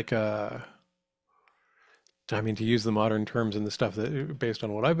is like a, I mean, to use the modern terms and the stuff that based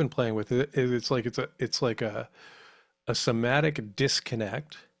on what I've been playing with, it's like a somatic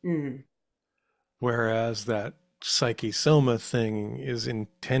disconnect, Mm, whereas that psyche soma thing is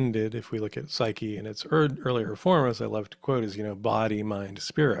intended, if we look at psyche in its earlier form, as I love to quote, is, body, mind,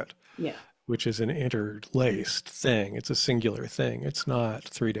 spirit, yeah, which is an interlaced thing. It's a singular thing. It's not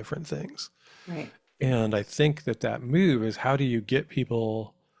three different things. right. And I think that that move is, how do you get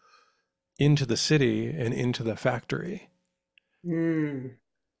people into the city and into the factory? Mm,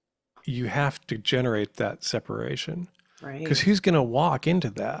 You have to generate that separation, because right. who's going to walk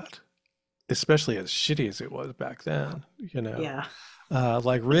into that, especially as shitty as it was back then, Yeah.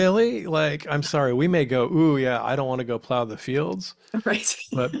 like, really, like, I'm sorry, we may go, ooh, yeah, I don't want to go plow the fields, Right.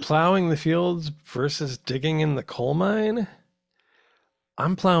 but plowing the fields versus digging in the coal mine,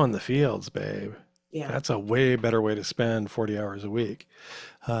 I'm plowing the fields, babe. Yeah. That's a way better way to spend 40 hours a week.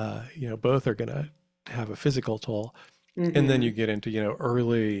 Both are going to have a physical toll. And then you Hmm. get into,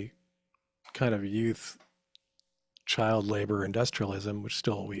 early kind of youth child labor industrialism, which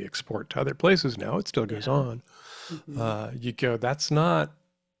still we export to other places now. It still goes Yeah. on. Hmm. You go, that's not,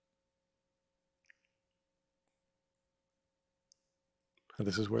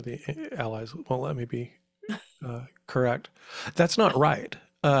 this is where the allies won't let me be correct. That's not right.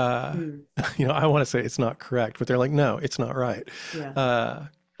 Mm, I want to say it's not correct, but they're like, no, it's not right. yeah. Uh,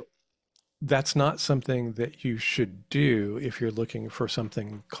 that's not something that you should do if you're looking for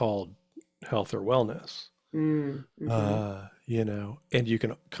something called health or wellness. Mm, hmm. And you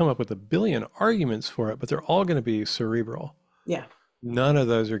can come up with a billion arguments for it, but they're all going to be cerebral. Yeah. None of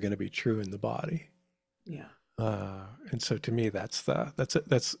those are going to be true in the body. Yeah. And so to me, that's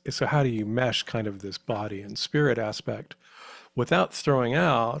so how do you mesh kind of this body and spirit aspect without throwing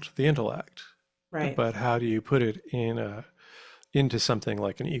out the intellect? Right. But how do you put it into something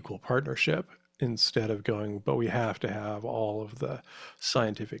like an equal partnership, instead of going, but we have to have all of the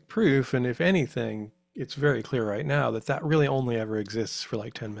scientific proof? And if anything, it's very clear right now that that really only ever exists for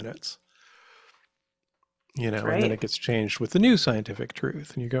like 10 minutes, That's and then right. it gets changed with the new scientific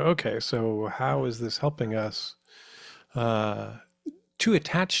truth. And you go, okay, so how is this helping us uh, to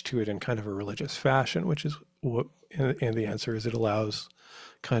attach to it in kind of a religious fashion, which is what, and the answer is, it allows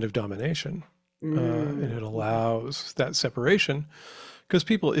kind of domination. And Mm, it hmm. allows that separation, because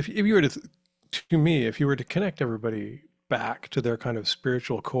people, if you were to me, if you were to connect everybody back to their kind of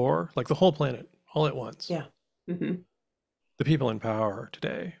spiritual core, like the whole planet all at once, Yeah. Hmm. the people in power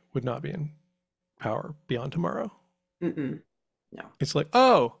today would not be in power beyond tomorrow. Mm-mm. No. It's like,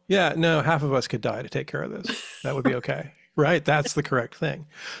 oh, yeah, no, half of us could die to take care of this. That would be okay. Right? That's the correct thing.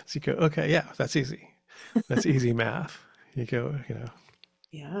 So you go, okay, yeah, that's easy. That's easy math. You go,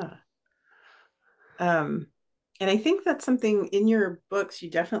 Yeah. Um, and I think that's something in your books you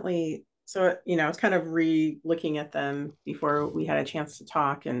definitely, so, I was kind of re-looking at them before we had a chance to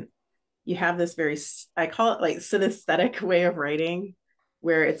talk, and you have this very, I call it like synesthetic way of writing,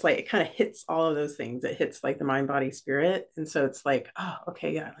 where it's like it kind of hits all of those things. It hits like the mind, body, spirit. And so it's like, oh,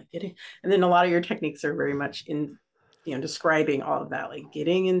 okay, yeah, like getting, and then a lot of your techniques are very much in, describing all of that, like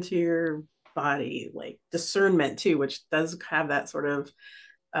getting into your body, like discernment too, which does have that sort of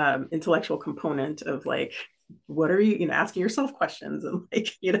intellectual component of like what are you, asking yourself questions and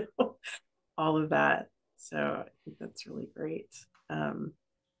like, all of that. So I think that's really great.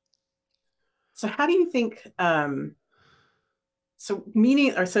 So how do you think, so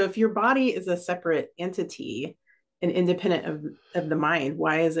meaning, or so if your body is a separate entity and independent of the mind,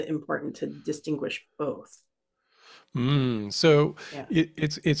 why is it important to distinguish both? So Yeah.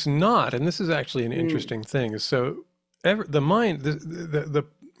 it's not, and this is actually an Mm, interesting thing. So the mind,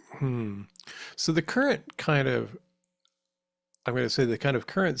 hmm. So the current kind of, I'm going to say the kind of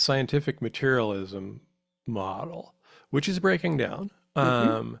current scientific materialism model, which is breaking down,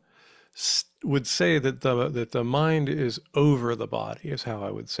 hmm. would say that the mind is over the body, is how I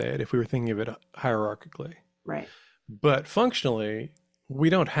would say it if we were thinking of it hierarchically. Right. But functionally, we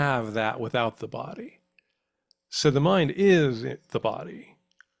don't have that without the body. So the mind is the body,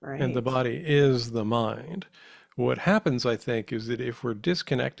 and the Right. body is the mind. What happens, I think, is that if we're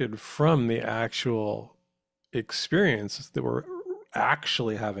disconnected from the actual experience that we're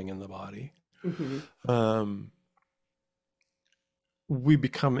actually having in the body, Hmm. um, we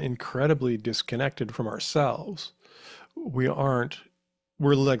become incredibly disconnected from ourselves. We aren't,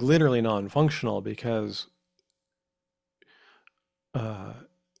 we're like literally non-functional because uh,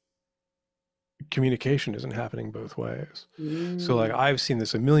 communication isn't happening both ways. So like Mm, I've seen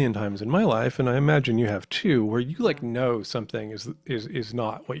this a million times in my life, and I imagine you have too, where you like yeah. know something is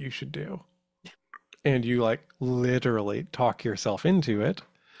not what you should do. And you like literally talk yourself into it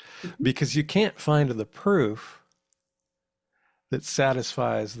Mhm. because you can't find the proof that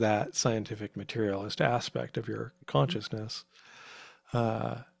satisfies that scientific materialist aspect of your consciousness,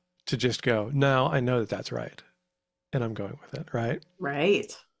 uh, to just go, no, I know that that's right. And I'm going with it, right?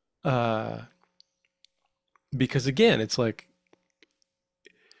 Right. Uh, because again, it's like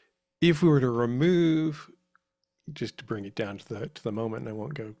if we were to remove, just to bring it down to the moment, and I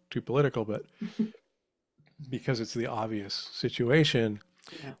won't go too political, but because it's the obvious situation,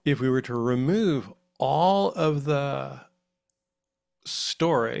 Yeah. if we were to remove all of the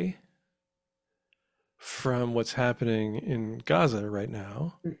story from what's happening in Gaza right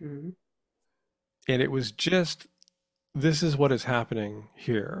now, Hmm. and it was just this is what is happening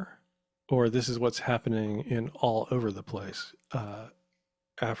here, or this is what's happening in all over the place,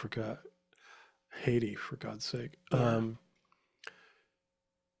 Africa, Haiti, for God's sake. Yeah.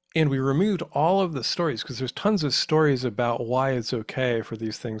 And we removed all of the stories because there's tons of stories about why it's okay for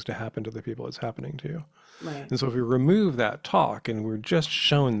these things to happen to the people it's happening to. Right. And so if we remove that talk and we're just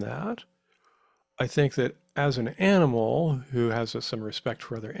shown that, I think that as an animal who has some respect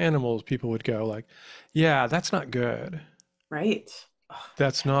for other animals, people would go like, yeah, that's not good. Right. Oh,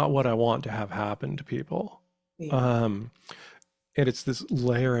 That's not what I want to have happen to people. yeah. Um, and it's this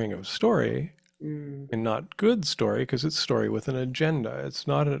layering of story Mm, and not good story because it's story with an agenda. It's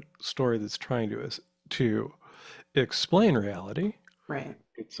not a story that's trying to explain reality. right.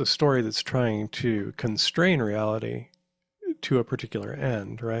 It's a story that's trying to constrain reality to a particular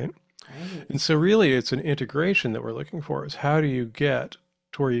end, right? Right. And so really it's an integration that we're looking for is how do you get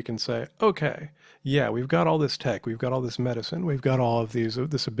to where you can say, okay, yeah, we've got all this tech, we've got all this medicine, we've got all of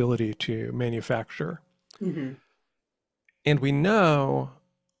this ability to manufacture. Hmm. And we know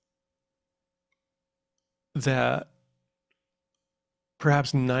that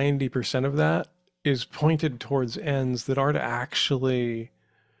perhaps 90% of that is pointed towards ends that aren't actually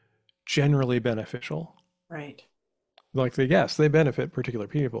generally beneficial. Right. Like yes, they benefit particular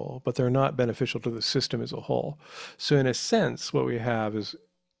people, but they're not beneficial to the system as a whole. So in a sense, what we have is,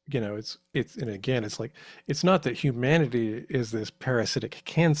 and again, it's like it's not that humanity is this parasitic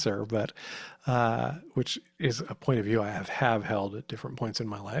cancer, but which is a point of view I have held at different points in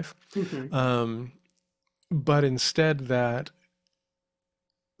my life. Hmm. Um, but instead that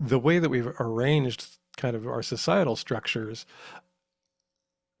the way that we've arranged kind of our societal structures,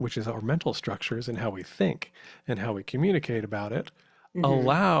 which is our mental structures and how we think and how we communicate about it, Hmm.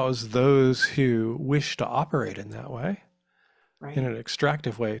 allows those who wish to operate in that way, in Right. an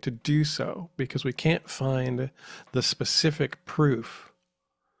extractive way, to do so because we can't find the specific proof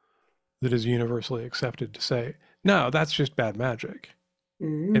that is universally accepted to say, no, that's just bad magic.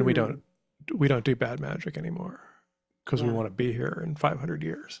 And Mm, we don't do bad magic anymore because we yeah. want to be here in 500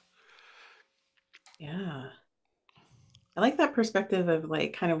 years. Yeah. I like that perspective of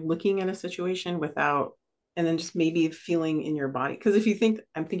like kind of looking at a situation without, and then just maybe feeling in your body. Because if you think,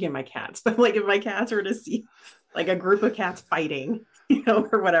 I'm thinking of my cats, but like if my cats were to see like a group of cats fighting,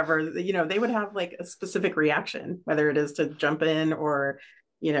 or whatever, they would have like a specific reaction, whether it is to jump in or,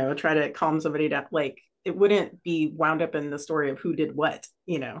 try to calm somebody down. Like it wouldn't be wound up in the story of who did what.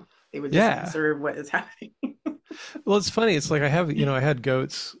 They would just Yeah. observe what is happening. Well, it's funny. It's like I had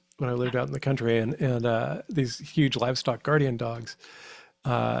goats when I lived out in the country, and these huge livestock guardian dogs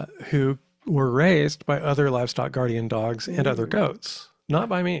who were raised by other livestock guardian dogs and other Mm. goats, not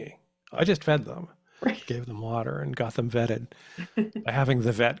by me. I just fed them, Right. gave them water, and got them vetted by having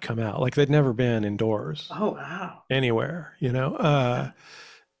the vet come out. Like they'd never been indoors Oh, wow. anywhere, Yeah.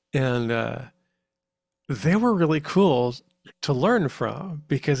 and they were really cool to learn from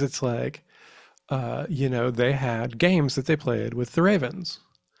because it's like, they had games that they played with the ravens,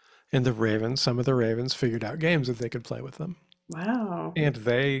 and some of the ravens figured out games that they could play with them. Wow. And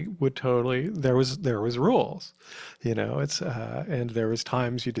they would totally, there was rules, and there was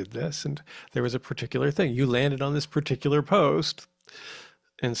times you did this, and there was a particular thing. You landed on this particular post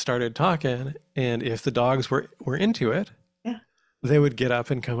and started talking, and if the dogs were into it, Yeah. they would get up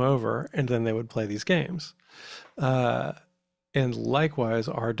and come over, and then they would play these games. Uh, and likewise,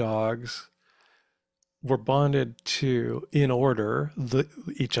 our dogs were bonded to, in order,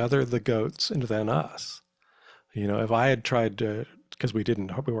 each other, the goats, and then us. If I had tried to, because we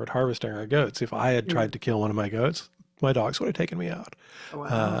weren't harvesting our goats, if I had Mm. tried to kill one of my goats, my dogs would have taken me out.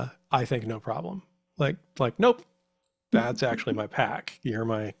 Wow. I think no problem. Like, nope, that's actually my pack. You're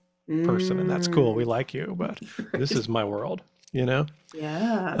my person, and that's cool. We Mm. like you, but this Right. is my world, you know?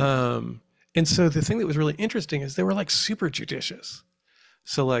 Yeah. Um, and so the thing that was really interesting is they were like super judicious.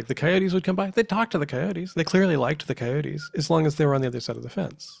 So like the coyotes would come by, they'd talk to the coyotes. They clearly liked the coyotes as long as they were on the other side of the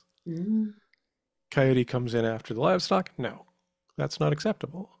fence. Mm. Coyote comes in after the livestock? No, that's not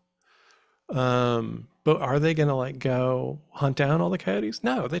acceptable. But are they gonna like go hunt down all the coyotes?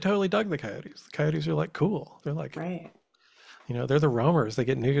 No, they totally dug the coyotes. The coyotes are like cool. They're like, Right. they're the roamers. They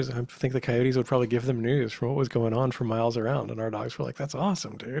get news. I think the coyotes would probably give them news from what was going on for miles around. And our dogs were like, that's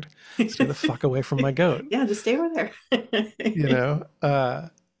awesome, dude. Stay the fuck away from my goat. Yeah, just stay over there. You know?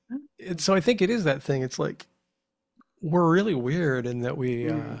 And so I think it is that thing. It's like we're really weird in that we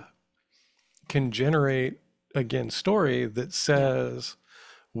Mm. can generate, again, story that Yeah. says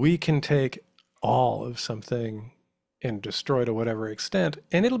we can take all of something and destroy to whatever extent,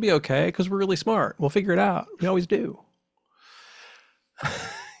 and it'll be okay because we're really smart. We'll figure it out. We always do.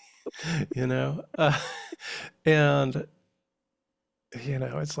 you know? And,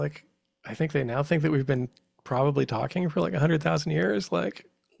 it's like, I think they now think that we've been probably talking for like 100,000 years. Like,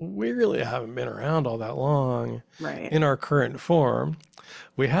 we really haven't been around all that long Right. in our current form.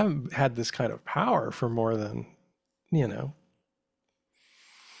 We haven't had this kind of power for more than, you know,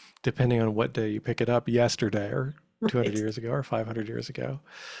 depending on what day you pick it up, yesterday or 200 Right. years ago or 500 years ago.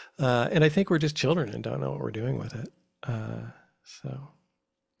 And I think we're just children and don't know what we're doing with it. So,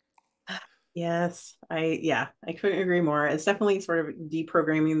 Yes. I couldn't agree more. It's definitely sort of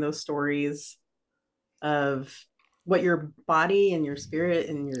deprogramming those stories of what your body and your spirit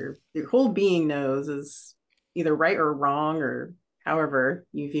and your whole being knows is either right or wrong or however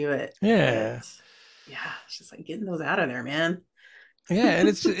you view it. But yeah. yeah, it's just like getting those out of there, man. Yeah. And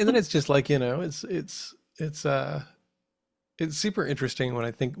then it's just like, it's super interesting when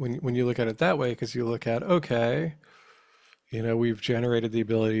I think when you look at it that way, because you look at, okay, we've generated the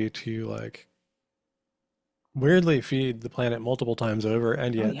ability to like weirdly feed the planet multiple times over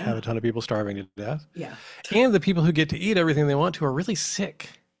and Oh yet have a yeah. ton of people starving to death. Yeah. And the people who get to eat everything they want to are really sick.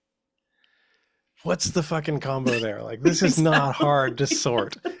 What's the fucking combo there? Like, this is not hard to Exactly.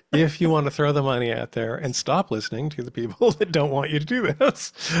 sort if you want to throw the money out there and stop listening to the people that don't want you to do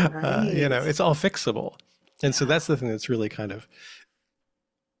this. Right. It's all fixable. And so Yeah. that's the thing that's really kind of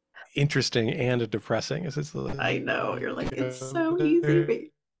interesting and depressing is it's I know. You're like, it's so easy, but there's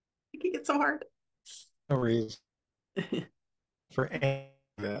it gets so hard. no reason for any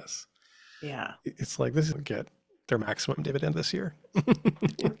of this. Yeah. It's like this is get their maximum dividend this year.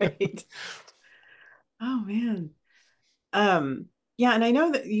 Right. Oh man. Yeah, and I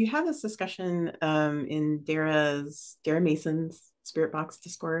know that you have this discussion in Dara Mason's Spirit Box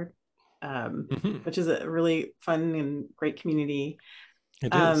Discord, Mhm. which is a really fun and great community.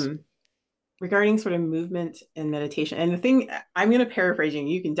 It is. Um, regarding sort of movement and meditation. And the thing I'm going to paraphrasing,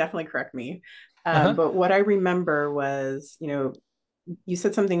 you can definitely correct me. Uh-huh. But what I remember was, you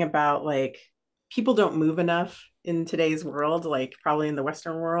said something about like people don't move enough in today's world, like probably in the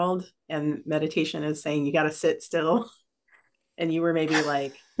Western world, and meditation is saying you got to sit still. And you were maybe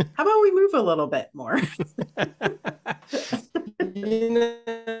like, how about we move a little bit more? you know,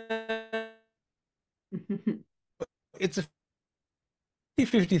 it's a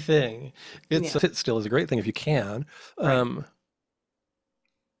 50-50 thing. It's Yeah, sit still is a great thing if you can. right. Um,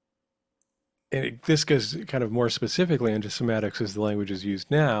 this goes kind of more specifically into somatics as the language is used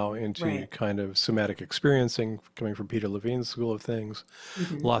now, into Right. kind of somatic experiencing coming from Peter Levine's school of things,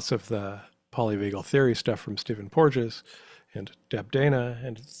 Hmm. lots of the polyvagal theory stuff from Stephen Porges, and Deb Dana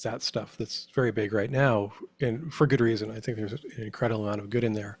and that stuff that's very big right now, and for good reason. I think there's an incredible amount of good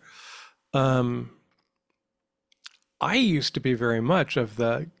in there. I used to be very much of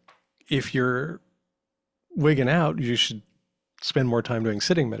the, if you're wigging out, you should spend more time doing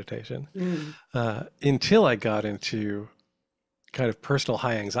sitting meditation, until I got into kind of personal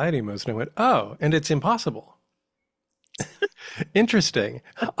high anxiety modes, and I went, oh, and it's impossible. Interesting.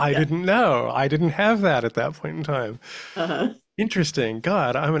 I didn't know. I didn't have that at that point in time. Interesting.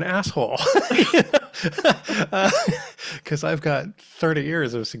 God, I'm an asshole. Because I've got 30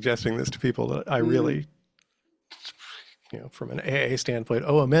 years of suggesting this to people that I really, from an AA standpoint,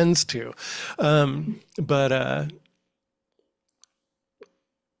 owe amends to.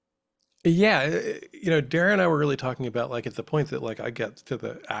 Yeah, Darren and I were really talking about, like, at the point that, like, I get to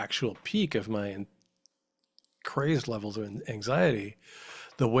the actual peak of my crazed levels of anxiety,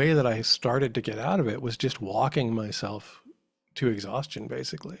 the way that I started to get out of it was just walking myself to exhaustion,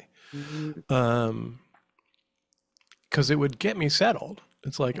 basically. Because it would get me settled.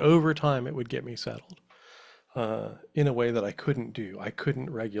 It's like over time, it would get me settled in a way that I couldn't do. I couldn't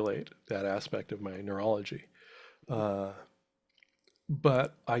regulate that aspect of my neurology. But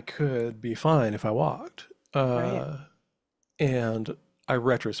I could be fine if I walked. Right. And I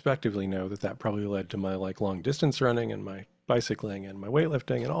retrospectively know that that probably led to my, like, long distance running and my bicycling and my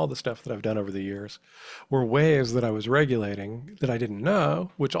weightlifting and all the stuff that I've done over the years were ways that I was regulating that I didn't know,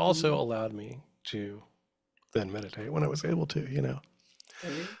 which also allowed me to then meditate when I was able to.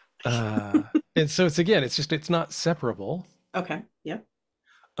 And so it's not separable. Okay. Yeah.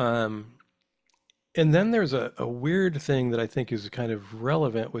 And then there's a weird thing that I think is kind of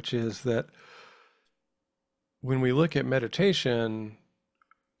relevant, which is that when we look at meditation,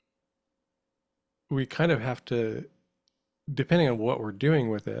 we kind of have to, depending on what we're doing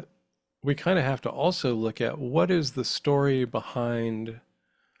with it, we kind of have to also look at what is the story behind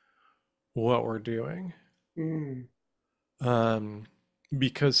what we're doing.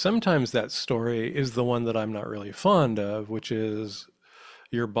 Because sometimes that story is the one that I'm not really fond of, which is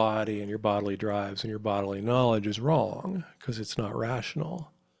your body and your bodily drives and your bodily knowledge is wrong because it's not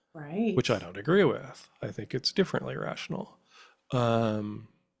rational. Right. Which I don't agree with. I think it's differently rational. And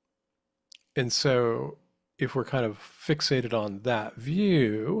so if we're kind of fixated on that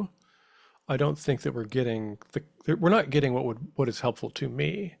view, I don't think that we're not getting what is helpful to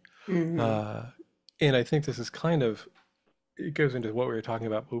me. And I think this is kind of, it goes into what we were talking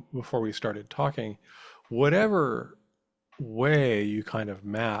about before we started talking. Whatever way you kind of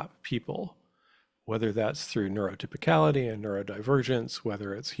map people, whether that's through neurotypicality and neurodivergence,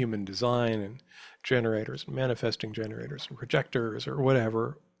 whether it's human design and generators and manifesting generators and projectors or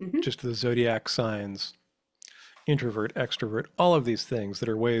whatever, just the zodiac signs, introvert, extrovert, all of these things that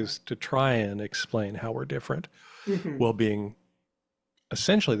are ways to try and explain how we're different, while being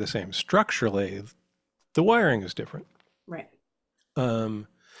essentially the same structurally. The wiring is different. Right. And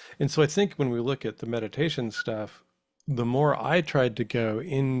so I think when we look at the meditation stuff, the more I tried to go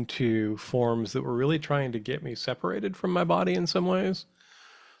into forms that were really trying to get me separated from my body in some ways,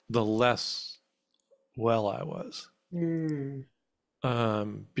 the less well I was.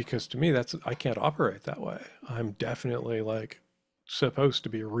 Because to me, I can't operate that way. I'm definitely, like, supposed to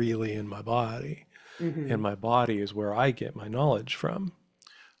be really in my body, and my body is where I get my knowledge from.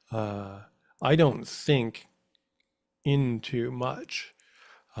 I don't think into much.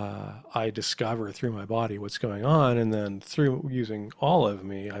 I discover through my body what's going on, and then through using all of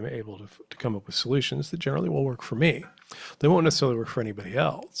me, I'm able to come up with solutions that generally will work for me. They won't necessarily work for anybody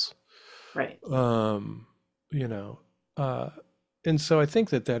else. Right. And so I think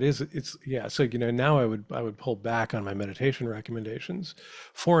so now I would pull back on my meditation recommendations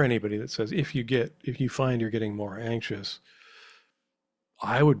for anybody that says, if you find you're getting more anxious,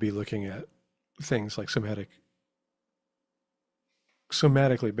 I would be looking at things like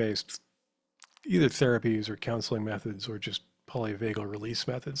somatically based either therapies or counseling methods or just polyvagal release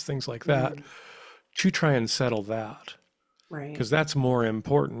methods, things like that, to try and settle that. Right. Because that's more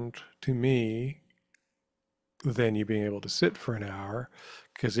important to me than you being able to sit for an hour.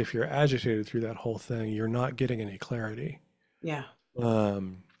 Because if you're agitated through that whole thing, you're not getting any clarity. Yeah.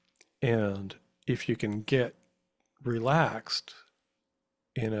 And if you can get relaxed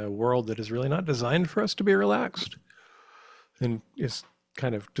in a world that is really not designed for us to be relaxed, and is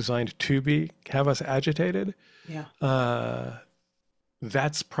kind of designed to have us agitated,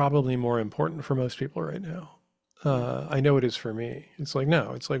 that's probably more important for most people right now. I know it is for me. It's like,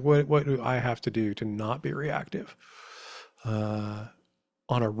 no, it's like, what do I have to do to not be reactive on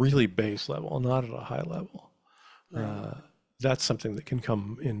a really base level, not at a high level? That's something that can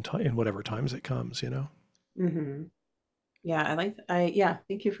come in whatever times it comes, Yeah, yeah,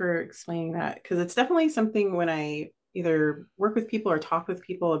 thank you for explaining that because it's definitely something when I either work with people or talk with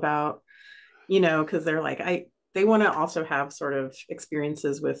people about, because they're like, they want to also have sort of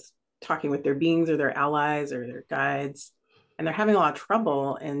experiences with talking with their beings or their allies or their guides, and they're having a lot of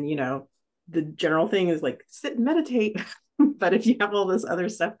trouble. And, the general thing is like sit and meditate. But if you have all this other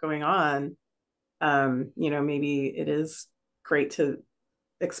stuff going on, maybe it is great to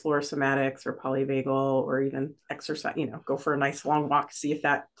explore somatics or polyvagal or even exercise, go for a nice long walk, see if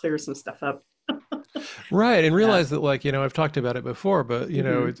that clears some stuff up. Right. And Yeah. realize that, like, I've talked about it before, but,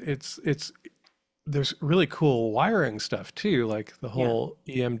 Mm-hmm. it's, there's really cool wiring stuff too, like the Yeah. whole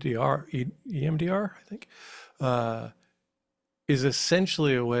EMDR, I think, uh, is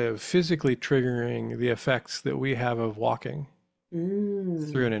essentially a way of physically triggering the effects that we have of walking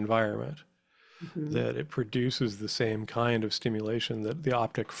through an Mm. environment, Mm-hmm. that it produces the same kind of stimulation, that the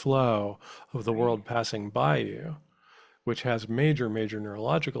optic flow of the Right. world passing by you, which has major, major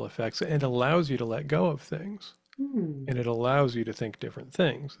neurological effects and allows you to let go of things. Mm. And it allows you to think different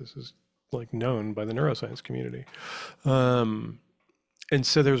things. This is like known by the neuroscience community. Um, and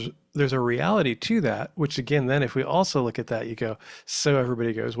so there's a reality to that, which again, then if we also look at that, you go, so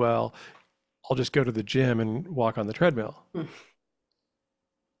everybody goes, well, I'll just go to the gym and walk on the treadmill. Mm.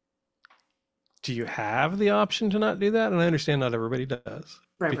 Do you have the option to not do that? And I understand not everybody does, Right,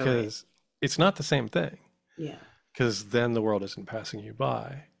 right, right. because it's not the same thing, Yeah. because then the world isn't passing you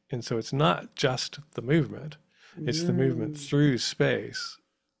by. And so it's not just the movement, it's the movement Mm. through space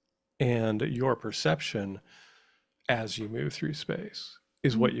and your perception as you move through space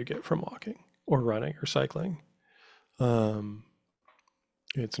is what Mm. you get from walking or running or cycling. Um,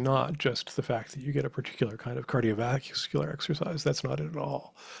 it's not just the fact that you get a particular kind of cardiovascular exercise. That's not it at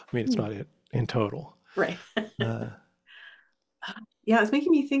all. I mean, it's Mm. not it in total. Right. Uh, Yeah, it's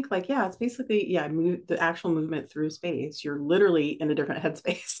making me think like, yeah, it's basically, yeah, the actual movement through space. You're literally in a different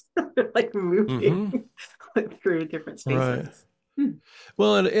headspace, like moving mm-hmm, through different right. spaces. Hmm.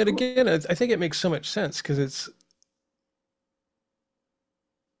 Well, and Cool. again, I think it makes so much sense because it's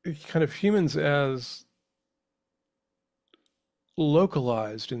kind of humans as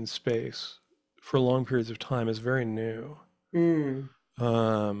localized in space for long periods of time is very new. Mm.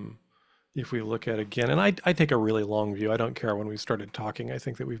 Um, if we look at again, and I take a really long view. I don't care when we started talking. I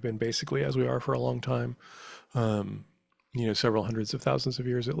think that we've been basically as we are for a long time, um, several hundreds of thousands of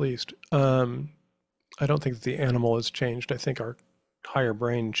years at least. I don't think that the animal has changed. I think our higher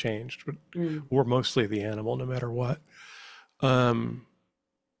brain changed, but Mm. we're mostly the animal no matter what. Um,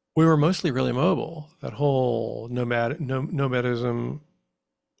 we were mostly really mobile. That whole nomadism,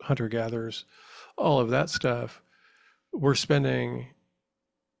 hunter gatherers, all of that stuff. We're spending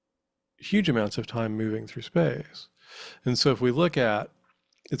huge amounts of time moving through space. And so if we look at,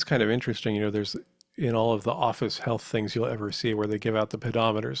 it's kind of interesting, there's in all of the office health things you'll ever see where they give out the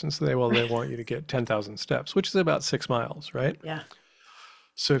pedometers and say, well, they want you to get 10,000 steps, which is about 6 miles, right? Yeah.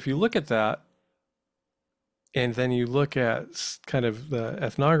 So if you look at that, and then you look at kind of the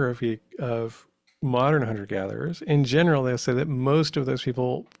ethnography of modern hunter gatherers, in general, they'll say that most of those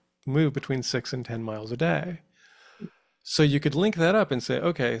people move between 6 and 10 miles a day. So you could link that up and say,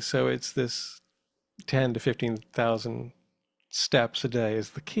 okay, so it's this 10 to 15,000 steps a day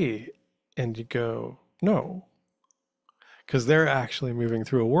is the key. And you go, no, because they're actually moving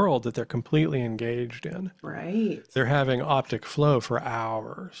through a world that they're completely engaged in. Right. They're having optic flow for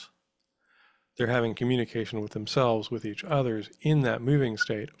hours. They're having communication with themselves, with each others in that moving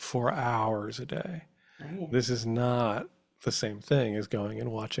state for hours a day. Right. This is not the same thing as going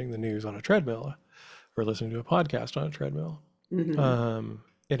and watching the news on a treadmill or listening to a podcast on a treadmill. Mm-hmm.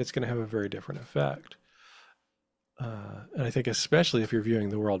 And it's going to have a very different effect. And I think especially if you're viewing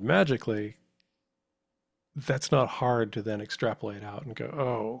the world magically, that's not hard to then extrapolate out and go,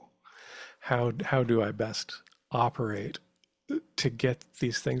 oh, how do I best operate to get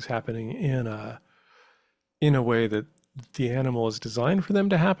these things happening in a way that the animal is designed for them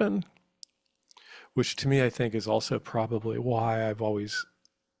to happen, which to me I think is also probably why I've always,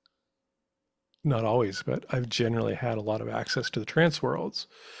 not always, but I've generally had a lot of access to the trance worlds,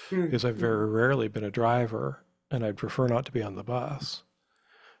 is I've Mm-hmm. very rarely been a driver and I'd prefer not to be on the bus.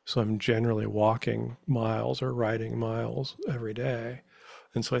 So I'm generally walking miles or riding miles every day.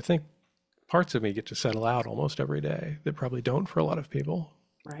 And so I think parts of me get to settle out almost every day that probably don't for a lot of people.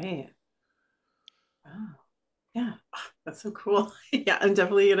 Right. Wow. Yeah. That's so cool. Yeah, I'm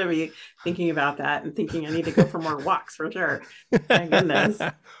definitely gonna be thinking about that and thinking I need to go for more walks for sure. My goodness.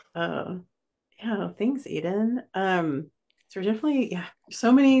 Uh, yeah, thanks, Aiden. So definitely, yeah,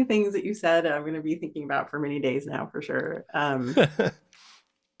 so many things that you said I'm gonna be thinking about for many days now for sure.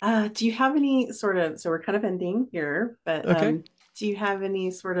 Do you have any sort of, so we're kind of ending here, but Okay. do you have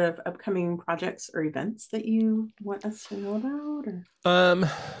any sort of upcoming projects or events that you want us to know about? Or? Um,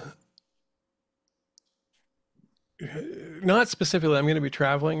 Not specifically. I'm going to be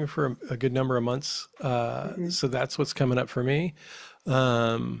traveling for a good number of months, Mhm. so that's what's coming up for me.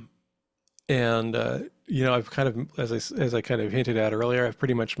 Um, and I've kind of, as I kind of hinted at earlier, I've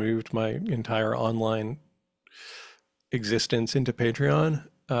pretty much moved my entire online existence into Patreon,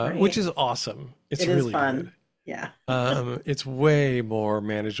 which Right. is awesome. It's It is really good. fun. Yeah. It's way more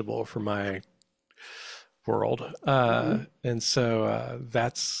manageable for my world. Mhm. And so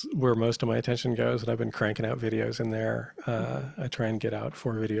that's where most of my attention goes. And I've been cranking out videos in there. Mhm. I try and get out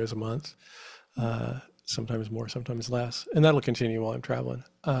 4 videos a month, sometimes more, sometimes less. And that'll continue while I'm traveling.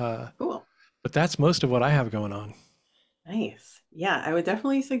 Cool. But that's most of what I have going on. Nice. Yeah, I would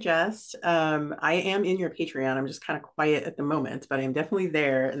definitely suggest. I am in your Patreon. I'm just kind of quiet at the moment, but I'm definitely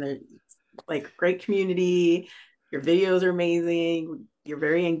there. And there's like great community. Your videos are amazing. You're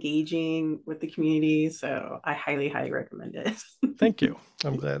very engaging with the community. So I highly, highly recommend it. Thank you.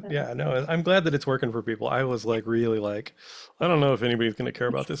 I'm glad. Yeah, no, I'm glad that it's working for people. I was like, really like, I don't know if anybody's going to care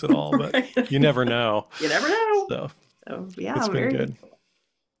about this at all, but Right. you never know. You never know. So So yeah, it's I'm been very good. thankful.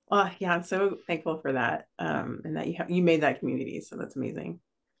 Well, yeah, I'm so thankful for that. And that you made that community. So that's amazing.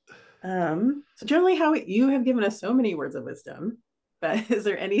 So generally how you have given us so many words of wisdom, but is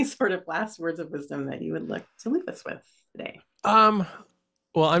there any sort of last words of wisdom that you would like to leave us with today? Um,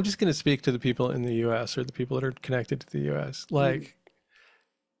 well, I'm just going to speak to the people in the US or the people that are connected to the US. Mm, Like,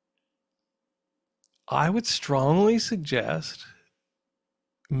 I would strongly suggest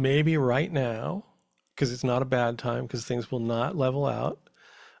maybe right now, because it's not a bad time, because things will not level out,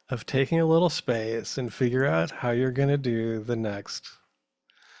 of taking a little space and figure out how you're going to do the next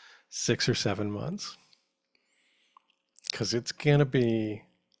 6 or 7 months. Because it's going to be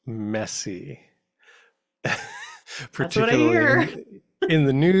messy, that's what I particularly hear. in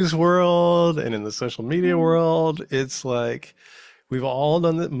the news world and in the social media world. It's like we've all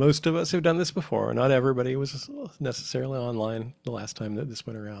done that. Most of us have done this before. Not everybody was necessarily online the last time that this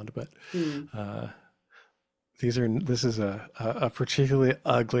went around, but Mm, uh, this is a particularly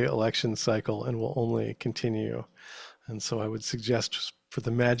ugly election cycle and will only continue. And so I would suggest for the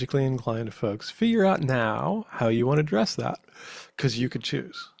magically inclined folks, figure out now how you want to address that, because you could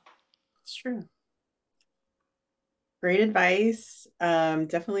choose. it's true. Great advice.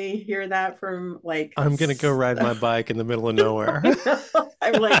 Definitely hear that from like I'm gonna go ride my bike in the middle of nowhere. I know.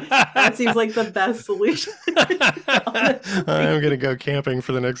 I'm like, that seems like the best solution, I'm honestly. gonna go camping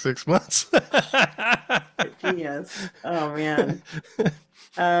for the next 6 months. Genius. Oh man.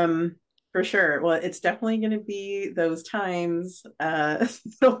 Um, for sure. Well, it's definitely going to be those times.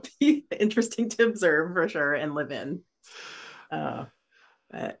 It'll be interesting to observe for sure and live in. Uh,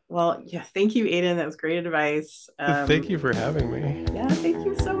 but well, yeah. Thank you, Aidan. That was great advice. Thank you for having me. Yeah. Thank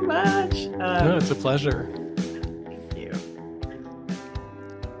you so much. No, it's a pleasure. Thank you.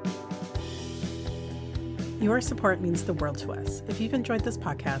 Your support means the world to us. If you've enjoyed this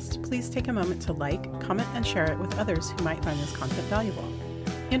podcast, please take a moment to like, comment, and share it with others who might find this content valuable.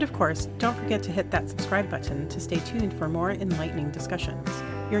 And of course, don't forget to hit that subscribe button to stay tuned for more enlightening discussions.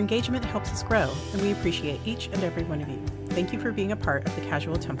 Your engagement helps us grow, and we appreciate each and every one of you. Thank you for being a part of the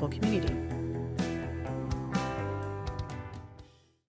Casual Temple community.